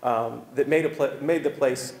that made the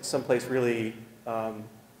place someplace really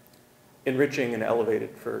enriching and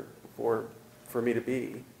elevated for me to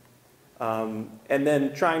be. And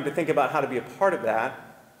then trying to think about how to be a part of that,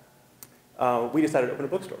 we decided to open a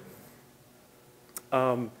bookstore.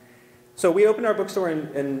 So we opened our bookstore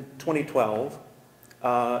in 2012,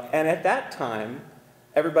 and at that time,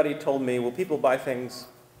 everybody told me, well, people buy things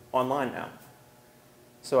online now.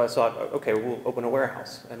 So I thought, okay, we'll open a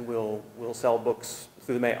warehouse, and we'll sell books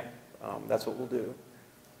through the mail. That's what we'll do.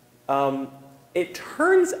 It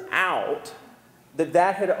turns out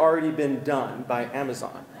that had already been done by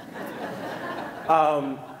Amazon.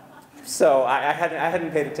 So I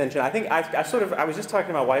hadn't paid attention. I think I was just talking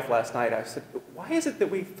to my wife last night. I said, why is it that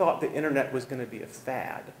we thought the internet was going to be a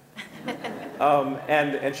fad?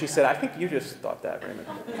 And she said, I think you just thought that, Raymond.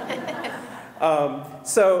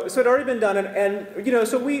 So it had already been done, and you know,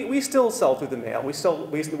 so we still sell through the mail.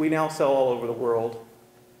 We now sell all over the world.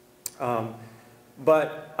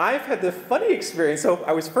 But I've had the funny experience. So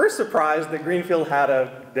I was first surprised that Greenfield had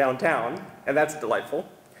a downtown, and that's delightful.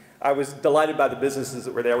 I was delighted by the businesses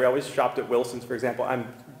that were there. We always shopped at Wilson's, for example.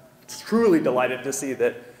 I'm truly delighted to see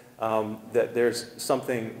that that there's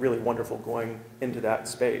something really wonderful going into that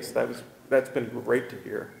space. That's been great to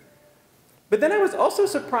hear. But then I was also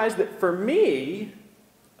surprised that for me,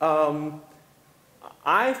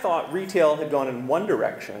 I thought retail had gone in one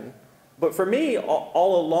direction, but for me,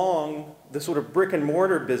 all along, the sort of brick and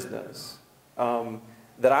mortar business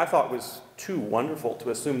that I thought was too wonderful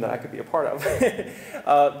to assume that I could be a part of.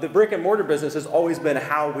 The brick and mortar business has always been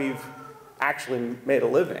how we've actually made a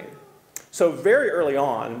living. So very early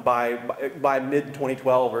on, by mid-2012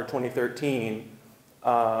 or 2013,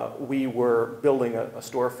 we were building a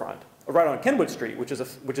storefront right on Kenwood Street, which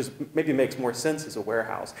is maybe makes more sense as a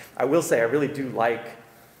warehouse. I will say I really do like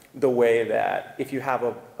the way that if you have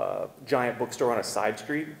a giant bookstore on a side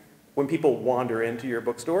street, when people wander into your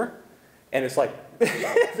bookstore, and it's like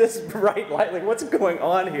this bright light, like what's going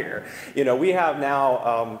on here? You know, we have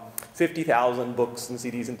now 50,000 books and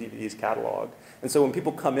CDs and DVDs cataloged. And so when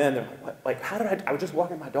people come in, they're like, how did I was just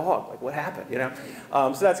walking my dog, like what happened, you know?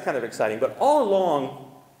 So that's kind of exciting. But all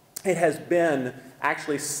along, it has been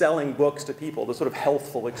actually selling books to people, the sort of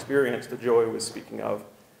healthful experience that Joy was speaking of.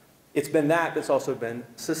 It's been that's also been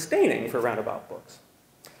sustaining for Roundabout Books.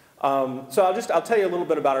 So I'll tell you a little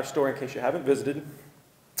bit about our store in case you haven't visited.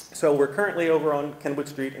 So we're currently over on Kenwood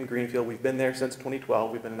Street in Greenfield. We've been there since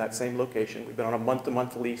 2012. We've been in that same location. We've been on a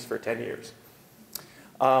month-to-month lease for 10 years.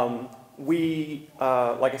 Like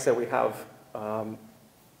I said, we have, I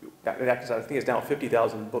think it's now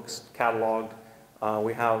 50,000 books cataloged.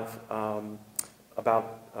 We have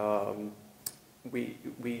we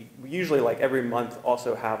usually, like every month,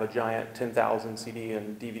 also have a giant 10,000 CD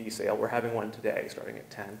and DVD sale. We're having one today, starting at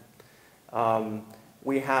 10.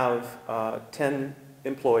 We have 10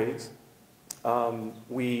 employees.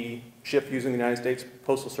 We ship using the United States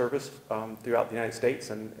Postal Service throughout the United States,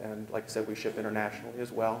 and like I said, we ship internationally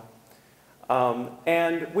as well.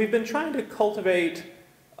 And we've been trying to cultivate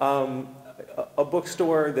a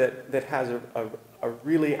bookstore that has a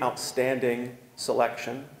really outstanding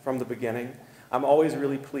selection from the beginning. I'm always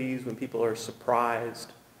really pleased when people are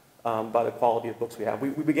surprised by the quality of books we have. We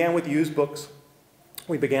began with used books.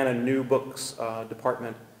 We began a new books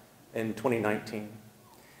department in 2019.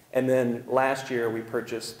 And then last year we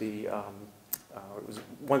purchased it was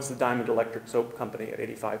once the Diamond Electric Soap Company at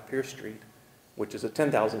 85 Pierce Street, which is a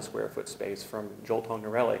 10,000 square foot space from Joel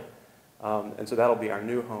Tognarelli. And so that'll be our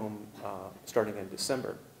new home starting in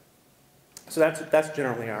December. So that's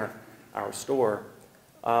generally our store.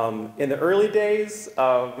 In the early days,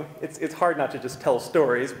 it's hard not to just tell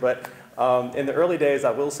stories, but in the early days,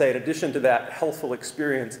 I will say, in addition to that healthful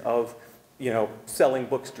experience of selling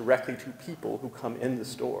books directly to people who come in the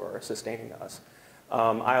store, sustaining us,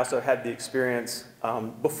 I also had the experience,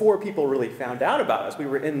 before people really found out about us, we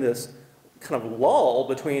were in this kind of lull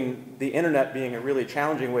between the internet being a really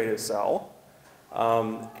challenging way to sell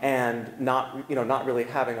and not really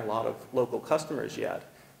having a lot of local customers yet.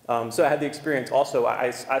 So I had the experience also,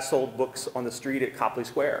 I sold books on the street at Copley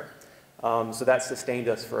Square. So that sustained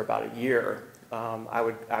us for about a year. I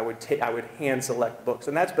would hand select books,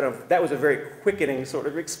 and that was a very quickening sort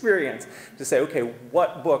of experience to say, okay,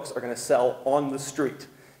 what books are going to sell on the street?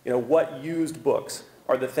 What used books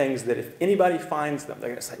are the things that if anybody finds them, they're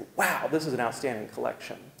going to say, wow, this is an outstanding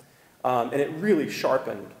collection. And it really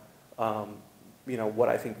sharpened what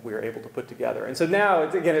I think we were able to put together. And so now,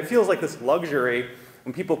 again, it feels like this luxury.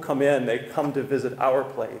 When people come in, they come to visit our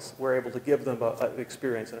place. We're able to give them an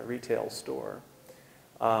experience in a retail store.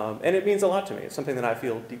 And it means a lot to me. It's something that I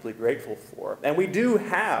feel deeply grateful for. And we do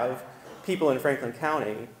have people in Franklin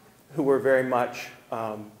County who are very much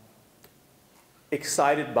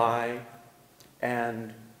excited by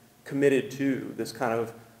and committed to this kind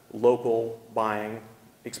of local buying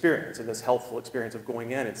experience and this healthful experience of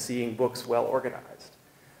going in and seeing books well organized.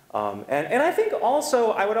 And I think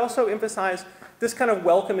also, I would also emphasize this kind of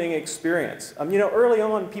welcoming experience. Early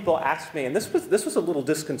on, people asked me, and this was a little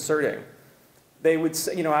disconcerting. They would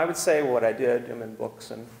say, I would say what I did, I'm in books,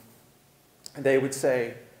 and they would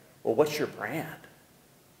say, well, what's your brand?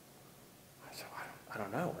 I said, I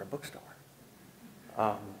don't know, we're a bookstore.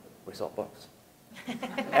 We sell books.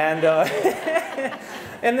 And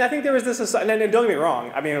I think there was this, and don't get me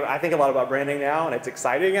wrong, I think a lot about branding now, and it's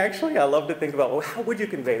exciting, actually. I love to think about, well, how would you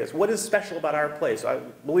convey this? What is special about our place?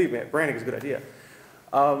 Believe me, branding is a good idea.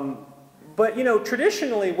 But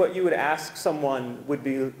traditionally, what you would ask someone would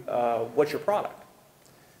be, what's your product?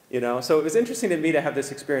 So it was interesting to me to have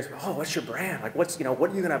this experience. Oh, what's your brand? Like, what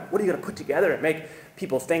are you gonna put together and make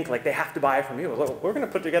people think like they have to buy from you? Well, we're gonna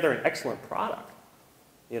put together an excellent product.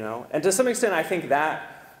 And to some extent, I think that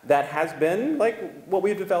has been like what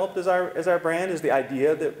we've developed as our brand, is the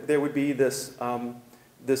idea that there would be this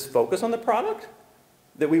this focus on the product,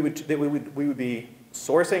 that we would be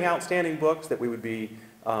sourcing outstanding books, that we would be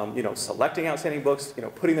selecting outstanding books,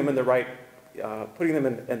 putting them in the right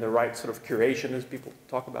in the right sort of curation, as people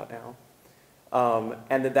talk about now,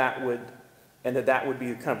 and that would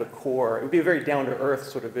be kind of the core. It would be a very down-to-earth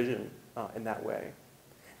sort of vision in that way.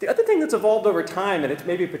 The other thing that's evolved over time, and it's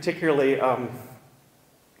maybe particularly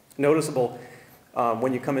noticeable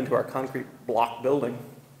when you come into our concrete block building,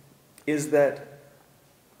 is that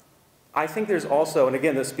I think there's also, and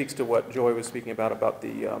again, this speaks to what Joy was speaking about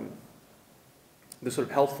the sort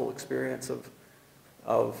of healthful experience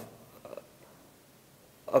of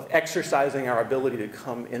exercising our ability to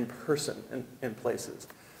come in person in places,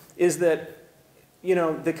 is that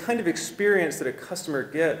the kind of experience that a customer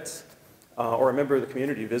gets, or a member of the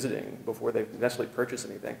community visiting before they necessarily purchase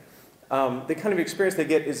anything, the kind of experience they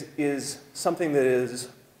get is something that is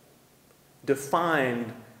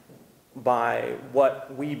defined by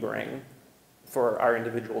what we bring for our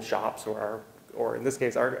individual shops or in this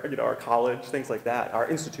case, our college, things like that, our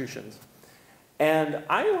institutions. And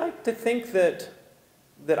I like to think that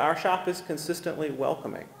our shop is consistently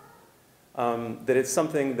welcoming, that it's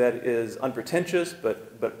something that is unpretentious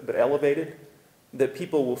but elevated, that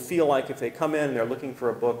people will feel like if they come in and they're looking for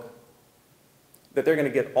a book, that they're going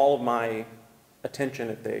to get all of my attention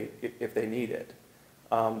if they need it,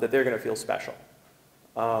 that they're going to feel special,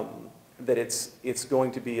 that it's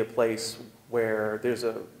going to be a place where there's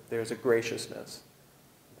a graciousness,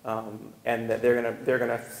 and that they're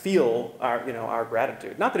gonna feel our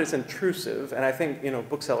gratitude. Not that it's intrusive, and I think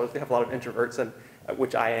booksellers, they have a lot of introverts, and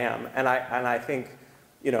which I am, and I think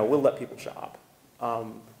we'll let people shop.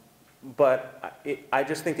 But I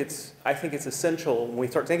just think it's essential when we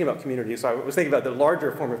start thinking about community. So I was thinking about the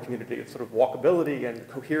larger form of community, sort of walkability and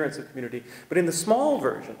coherence of community, but in the small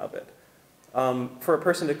version of it, for a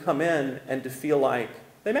person to come in and to feel like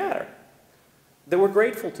they matter, that we're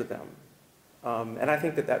grateful to them. And I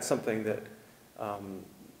think that that's something that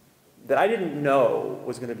I didn't know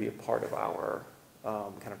was going to be a part of our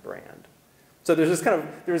kind of brand. So there was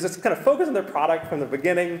this kind of focus on the product from the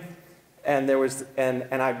beginning, and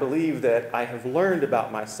I believe that I have learned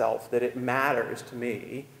about myself that it matters to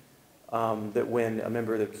me that when a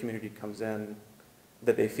member of the community comes in,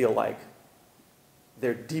 that they feel like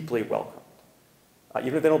they're deeply welcomed,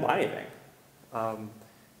 even if they don't buy anything,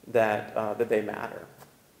 that they matter.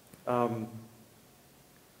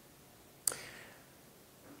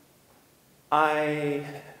 I've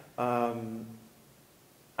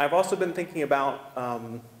also been thinking about,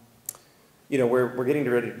 we're getting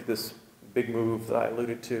ready to do this big move that I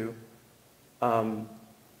alluded to.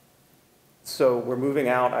 So we're moving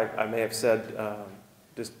out, I may have said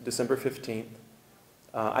December 15th.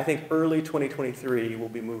 I think early 2023 we'll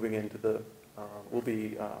be moving into we'll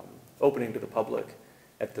be opening to the public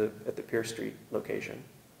at the Pierce Street location.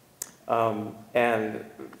 And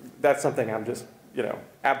that's something I'm just,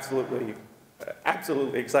 absolutely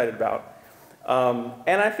excited about.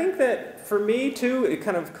 And I think that for me too, it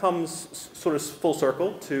kind of comes sort of full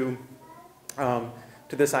circle to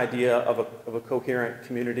this idea of a coherent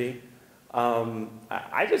community.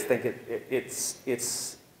 I just think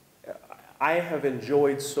I have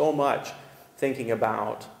enjoyed so much thinking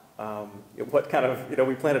about what kind of,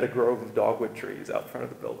 we planted a grove of dogwood trees out front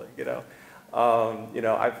of the building,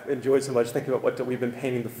 I've enjoyed so much thinking about we've been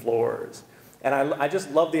painting the floors. And I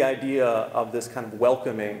just love the idea of this kind of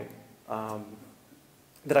welcoming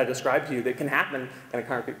that I described to you that can happen in a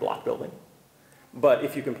concrete block building. But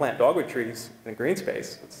if you can plant dogwood trees in a green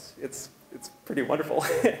space, it's pretty wonderful.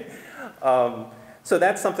 So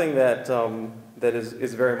that's something that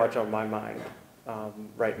is very much on my mind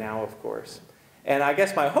right now, of course. And I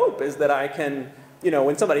guess my hope is that I can,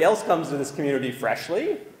 when somebody else comes to this community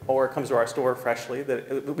freshly, or comes to our store freshly,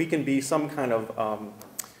 that we can be some kind of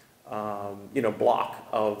block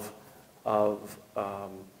of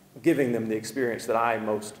giving them the experience that I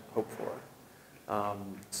most hope for.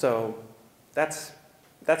 So that's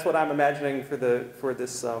what I'm imagining for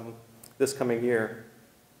this coming year.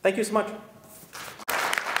 Thank you so much.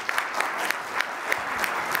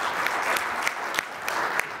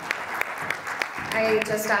 I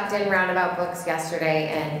just stopped in Roundabout Books yesterday,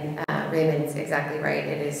 and Raymond's exactly right.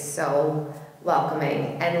 It is so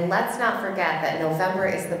welcoming. And let's not forget that November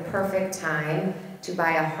is the perfect time to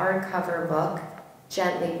buy a hardcover book,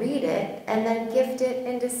 gently read it, and then gift it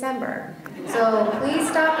in December. So please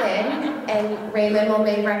stop in, and Raymond will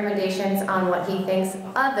make recommendations on what he thinks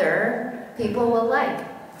other people will like.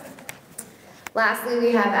 Lastly,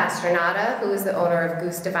 we have Astronauta, who is the owner of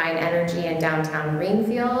Goose Divine Energy in downtown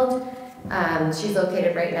Greenfield. She's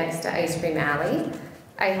located right next to Ice Cream Alley.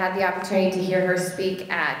 I had the opportunity to hear her speak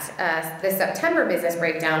at the September Business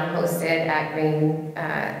Breakdown hosted at Green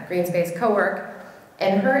Space Cowork,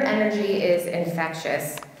 and her energy is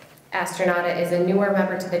infectious. Astronauta is a newer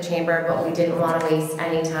member to the Chamber, but we didn't want to waste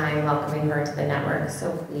any time welcoming her to the network,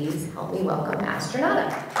 so please help me welcome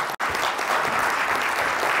Astronauta.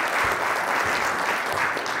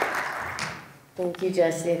 Thank you,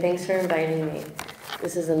 Jessie. Thanks for inviting me.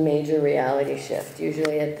 This is a major reality shift.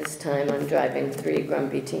 Usually at this time, I'm driving 3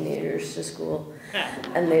 grumpy teenagers to school,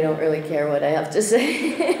 and they don't really care what I have to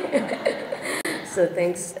say. So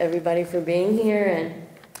thanks, everybody, for being here, and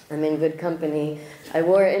I'm in good company. I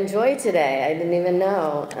wore Enjoy today. I didn't even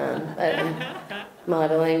know. But I'm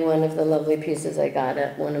modeling one of the lovely pieces I got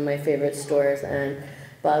at one of my favorite stores, and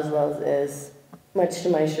Boswell's is, much to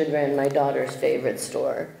my chagrin, my daughter's favorite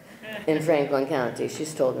store in Franklin County.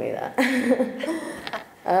 She's told me that.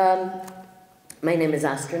 My name is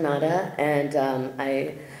Astronauta, and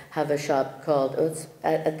I have a shop called,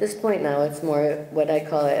 at this point now, it's more what I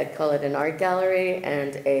call it an art gallery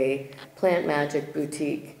and a plant magic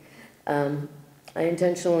boutique. I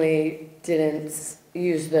intentionally didn't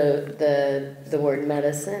use the word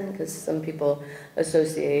medicine, because some people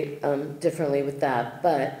associate differently with that,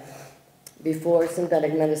 but before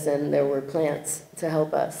synthetic medicine, there were plants to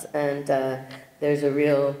help us, and there's a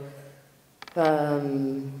real,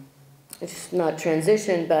 it's not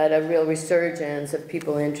transition, but a real resurgence of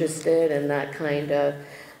people interested in that kind of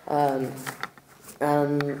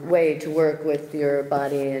way to work with your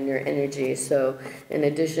body and your energy. So in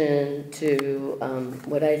addition to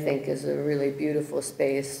what I think is a really beautiful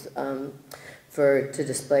space to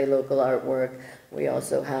display local artwork, we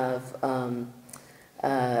also have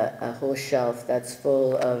a whole shelf that's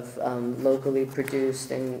full of locally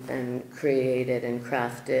produced and created and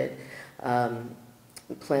crafted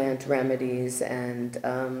plant remedies and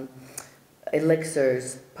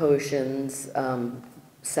elixirs, potions,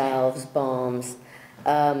 salves, balms,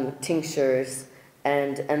 tinctures,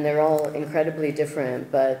 and they're all incredibly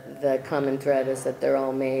different, but the common thread is that they're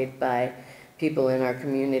all made by people in our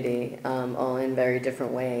community, all in very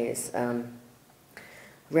different ways.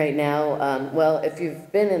 Right now, well, if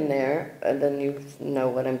you've been in there, then you know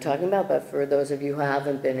what I'm talking about, but for those of you who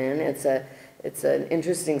haven't been in, it's an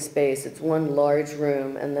interesting space. It's one large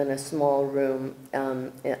room and then a small room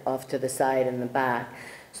off to the side in the back.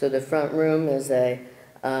 So the front room is a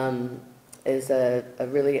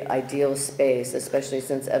really ideal space, especially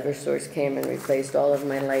since Eversource came and replaced all of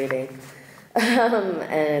my lighting.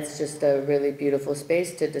 And it's just a really beautiful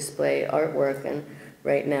space to display artwork. And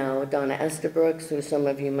right now, Donna Estabrooks, who some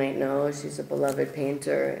of you might know, she's a beloved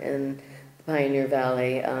painter in Pioneer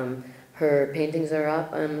Valley. Her paintings are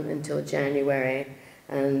up until January,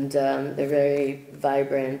 and they're very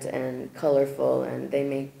vibrant and colorful, and they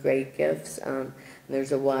make great gifts.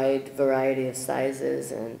 There's a wide variety of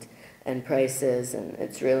sizes and prices, and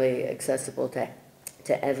it's really accessible to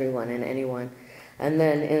everyone and anyone. And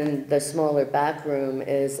then in the smaller back room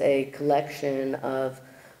is a collection of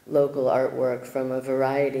local artwork from a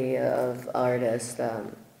variety of artists.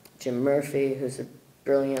 Jim Murphy, who's a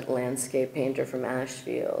brilliant landscape painter from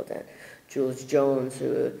Ashfield, and Jules Jones,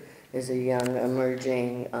 who is a young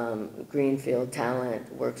emerging Greenfield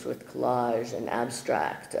talent, works with collage and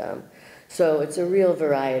abstract. So it's a real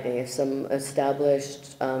variety, some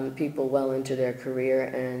established people well into their career,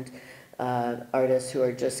 and artists who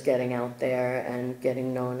are just getting out there and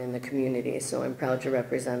getting known in the community. So I'm proud to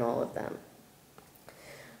represent all of them.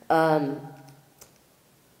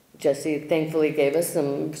 Jesse thankfully gave us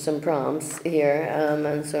some prompts here,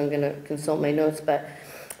 and so I'm going to consult my notes. But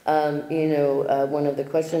one of the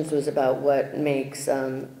questions was about what makes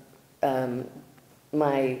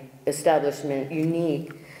my establishment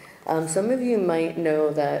unique. Some of you might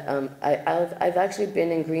know that I've actually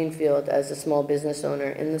been in Greenfield as a small business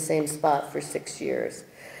owner in the same spot for 6 years.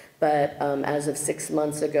 But as of 6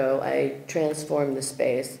 months ago, I transformed the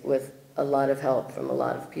space with a lot of help from a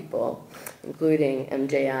lot of people, including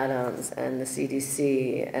MJ Adams and the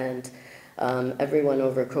CDC and everyone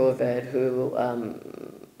over COVID who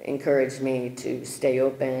encouraged me to stay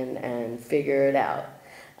open and figure it out.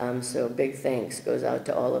 So big thanks goes out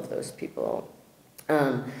to all of those people.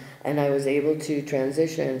 And I was able to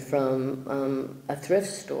transition from a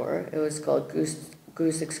thrift store. It was called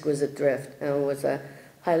Goose Exquisite Thrift, and it was a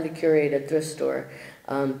highly curated thrift store.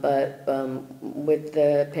 But with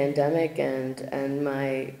the pandemic and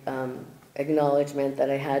my acknowledgement that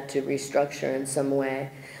I had to restructure in some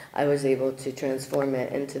way, I was able to transform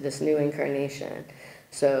it into this new incarnation.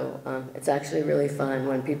 So it's actually really fun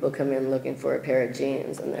when people come in looking for a pair of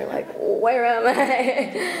jeans and they're like, where am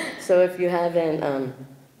I? So if you haven't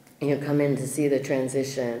come in to see the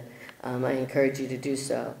transition, I encourage you to do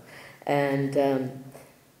so. And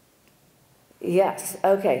yes,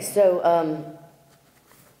 okay, so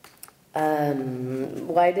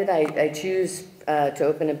why did I choose to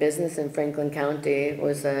open a business in Franklin County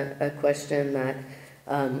was a question that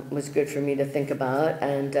was good for me to think about.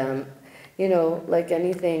 And like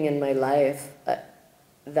anything in my life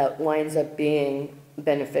that winds up being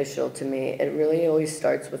beneficial to me, it really always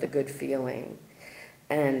starts with a good feeling.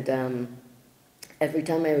 And every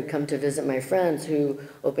time I would come to visit my friends who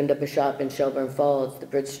opened up a shop in Shelburne Falls, the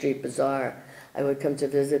Bridge Street Bazaar, I would come to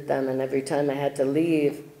visit them, and every time I had to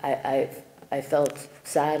leave, I felt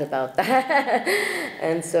sad about that.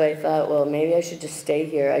 And so I thought, well, maybe I should just stay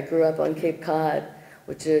here. I grew up on Cape Cod,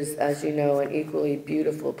 which is, as you know, an equally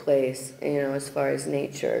beautiful place, as far as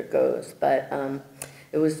nature goes. But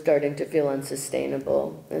it was starting to feel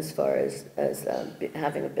unsustainable as far as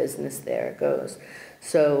having a business there goes.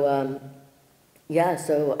 So yeah,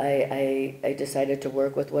 so I decided to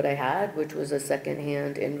work with what I had, which was a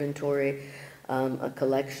secondhand inventory, a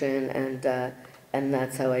collection, and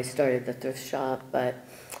that's how I started the thrift shop. But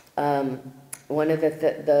one of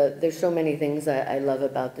there's so many things I love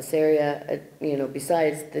about this area, you know,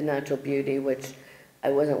 besides the natural beauty, which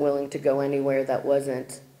I wasn't willing to go anywhere that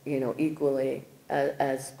wasn't, you know, equally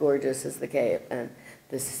as gorgeous as the Cape, and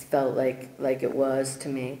this felt like it was to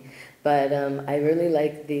me. But I really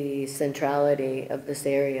like the centrality of this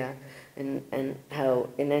area, and how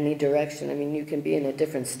in any direction, I mean, you can be in a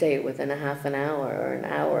different state within a half an hour or an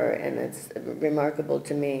hour, and it's remarkable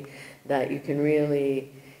to me that you can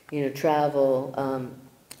really, you know, travel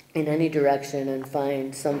in any direction and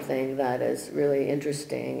find something that is really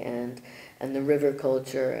interesting, and the river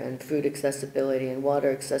culture and food accessibility and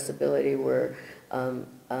water accessibility were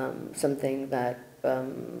something that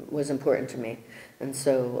was important to me. And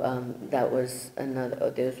so that was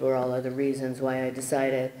those were all other reasons why I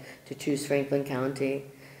decided to choose Franklin County.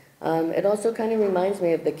 It also kind of reminds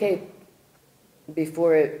me of the Cape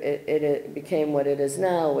before it became what it is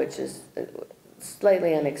now, which is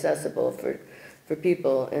slightly inaccessible for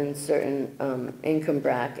people in certain income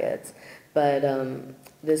brackets. But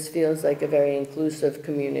this feels like a very inclusive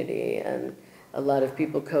community, and a lot of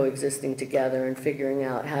people coexisting together and figuring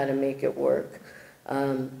out how to make it work.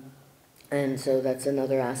 And so that's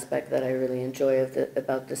another aspect that I really enjoy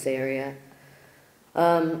about this area.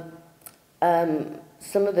 Some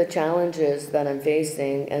of the challenges that I'm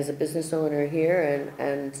facing as a business owner here,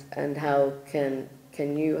 and how can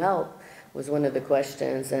you help, was one of the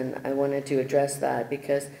questions, and I wanted to address that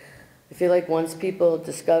because I feel like once people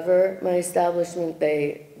discover my establishment,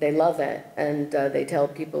 they love it, and they tell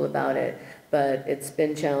people about it, but it's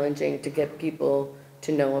been challenging to get people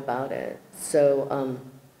to know about it. So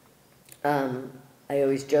I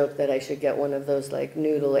always joke that I should get one of those like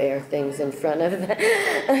noodle air things in front of them,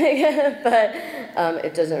 but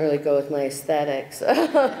it doesn't really go with my aesthetics.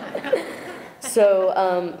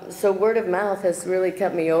 So word of mouth has really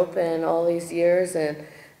kept me open all these years,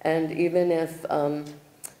 and even if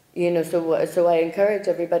you know, so I encourage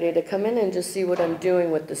everybody to come in and just see what I'm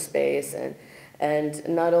doing with the space, and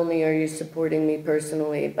not only are you supporting me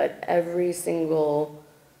personally, but every single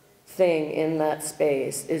thing in that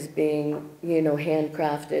space is being, you know,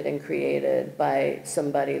 handcrafted and created by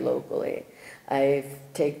somebody locally. I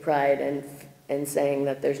take pride in saying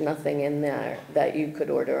that there's nothing in there that you could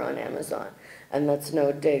order on Amazon, and that's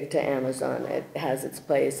no dig to Amazon. It has its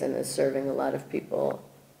place and is serving a lot of people,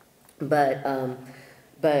 but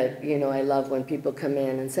you know, I love when people come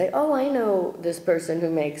in and say, oh, I know this person who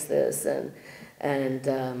makes this, and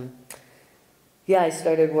yeah, I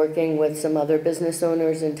started working with some other business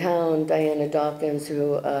owners in town. Diana Dawkins,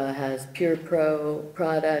 who has Pure Pro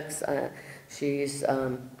products.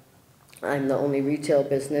 I'm the only retail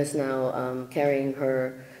business now carrying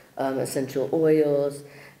her essential oils.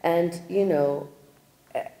 And, you know,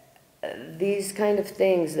 these kind of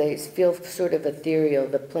things, they feel sort of ethereal,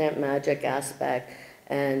 the plant magic aspect.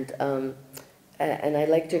 And I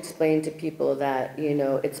like to explain to people that, you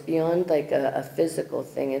know, it's beyond like a physical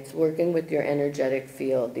thing. It's working with your energetic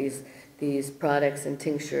field. These products and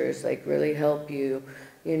tinctures like really help you,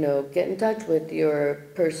 you know, get in touch with your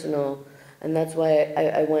personal, and that's why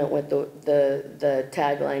I went with the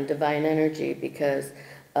tagline Divine Energy, because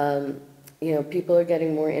you know, people are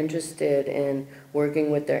getting more interested in working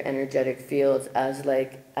with their energetic fields as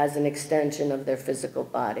an extension of their physical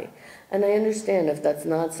body. And I understand if that's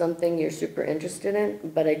not something you're super interested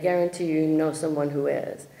in, but I guarantee you know someone who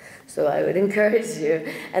is. So I would encourage you.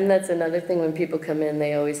 And that's another thing, when people come in,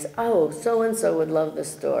 they always say, oh, so-and-so would love the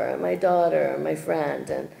store, or my daughter, or my friend.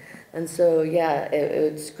 And so, yeah,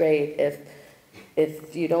 it's great.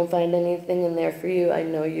 If you don't find anything in there for you, I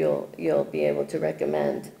know you'll be able to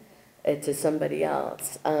recommend it to somebody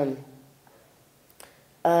else.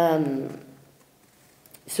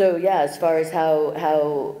 So yeah, as far as how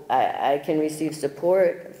I can receive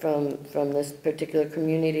support from this particular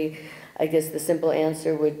community, I guess the simple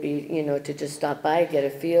answer would be, you know, to just stop by, get a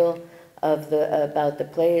feel of about the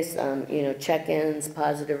place, you know, check-ins,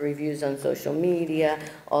 positive reviews on social media,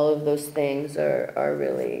 all of those things are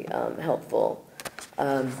really helpful.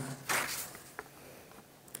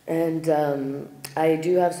 I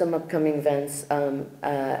do have some upcoming events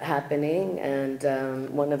happening, and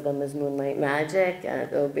one of them is Moonlight Magic.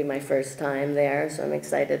 It'll be my first time there, so I'm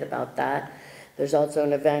excited about that. There's also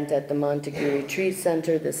an event at the Montague Retreat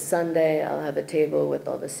Center this Sunday. I'll have a table with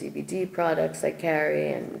all the CBD products I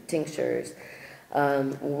carry and tinctures.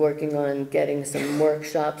 working on getting some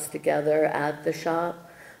workshops together at the shop.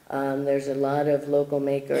 There's a lot of local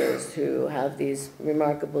makers who have these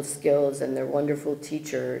remarkable skills and they're wonderful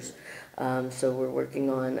teachers. So we're working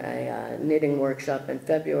on a knitting workshop in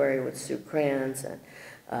February with Sue Kranz, and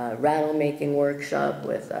a rattle making workshop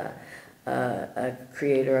with a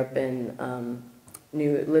creator up in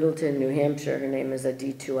Littleton, New Hampshire. Her name is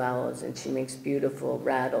D2 Owls, and she makes beautiful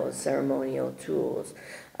rattles, ceremonial tools,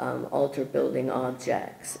 altar building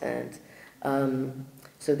objects. And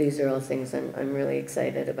so these are all things I'm really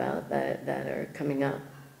excited about that are coming up.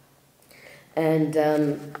 And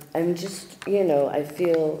I'm just, I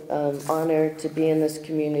feel honored to be in this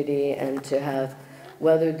community and to have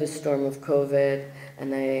weathered the storm of COVID.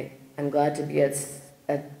 And I'm glad to be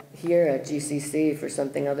here at GCC for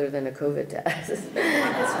something other than a COVID test.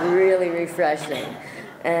 It's really refreshing.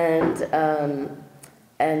 And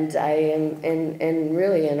I am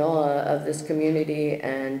really in awe of this community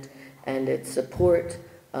and its support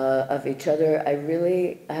of each other. I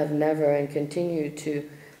really have never and continue to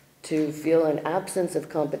feel an absence of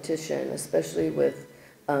competition, especially with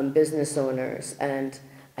business owners. And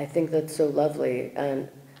I think that's so lovely. And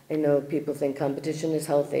I know people think competition is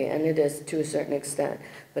healthy, and it is to a certain extent.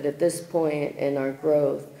 But at this point in our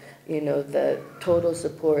growth, the total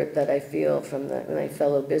support that I feel from my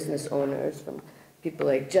fellow business owners, from people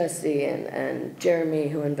like Jesse and Jeremy,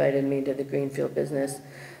 who invited me to the Greenfield Business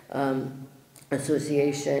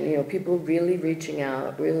Association, people really reaching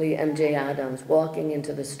out, really MJ Adams walking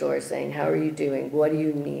into the store saying, how are you doing? What do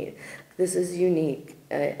you need? This is unique,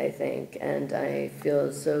 I think, and I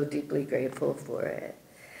feel so deeply grateful for it.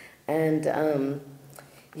 And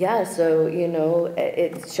yeah, so,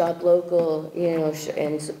 it's shop local,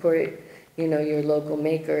 and support, your local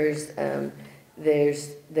makers.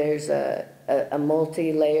 There's a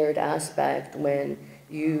multi-layered aspect when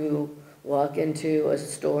you walk into a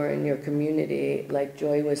store in your community, like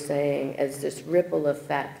Joy was saying, as this ripple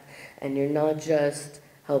effect, and you're not just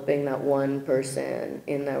helping that one person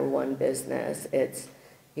in that one business. It's,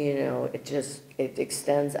 it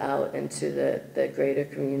extends out into the greater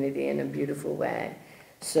community in a beautiful way.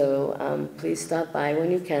 So please stop by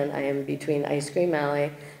when you can. I am between Ice Cream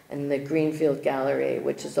Alley and the Greenfield Gallery,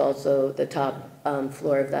 which is also the top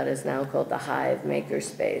floor of that is now called the Hive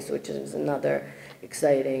Makerspace, which is another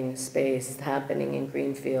exciting space happening in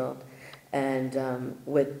Greenfield. And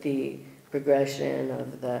with the progression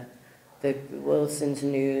of the Wilson's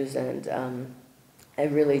News, and I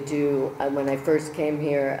really do, when I first came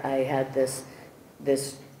here, I had this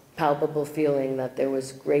palpable feeling that there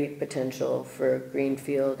was great potential for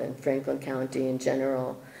Greenfield and Franklin County in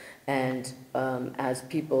general. And as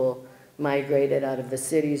people migrated out of the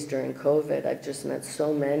cities during COVID, I've just met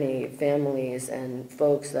so many families and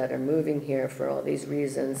folks that are moving here for all these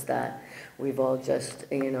reasons that we've all just,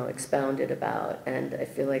 expounded about. And I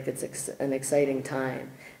feel like it's an exciting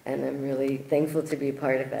time, and I'm really thankful to be a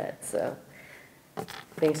part of it. So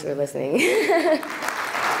thanks for listening.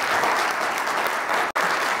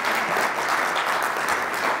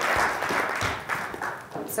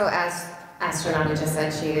 So as Astronauta just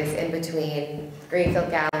said, she is in between Greenfield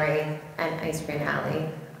Gallery and Ice Cream Alley.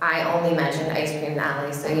 I only mentioned Ice Cream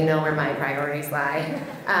Alley, so you know where my priorities lie.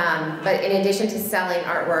 But in addition to selling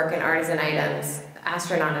artwork and artisan items,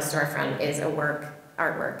 Astronauta's storefront is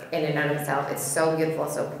artwork in and of itself. It's so beautiful,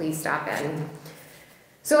 so please stop in.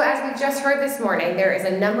 So as we just heard this morning, there is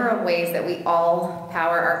a number of ways that we all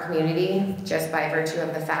power our community just by virtue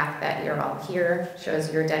of the fact that you're all here,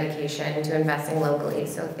 shows your dedication to investing locally,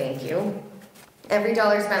 so thank you. Every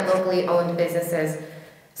dollar spent locally owned businesses,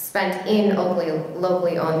 spent in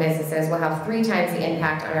locally owned businesses will have 3 times the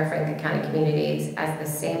impact on our Franklin County communities as the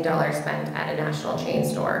same dollar spent at a national chain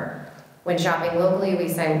store. When shopping locally, we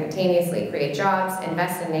simultaneously create jobs,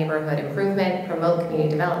 invest in neighborhood improvement, promote community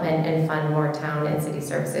development, and fund more town and city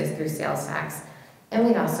services through sales tax. And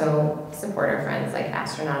we'd also support our friends like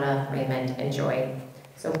Astronauta, Raymond, and Joy.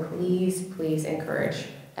 So please, please encourage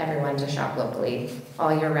everyone to shop locally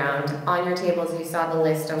all year round. On your tables, you saw the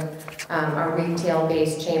list of our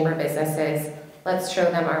retail-based chamber businesses. Let's show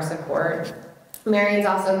them our support. Marion's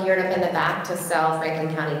also geared up in the back to sell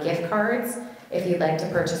Franklin County gift cards if you'd like to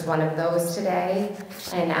purchase one of those today.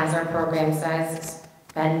 And as our program says,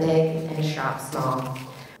 spend big and shop small.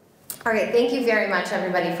 All right, thank you very much,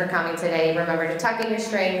 everybody, for coming today. Remember to tuck in your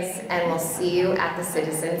strings, and we'll see you at the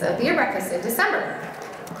Citizens of Beer Breakfast in December.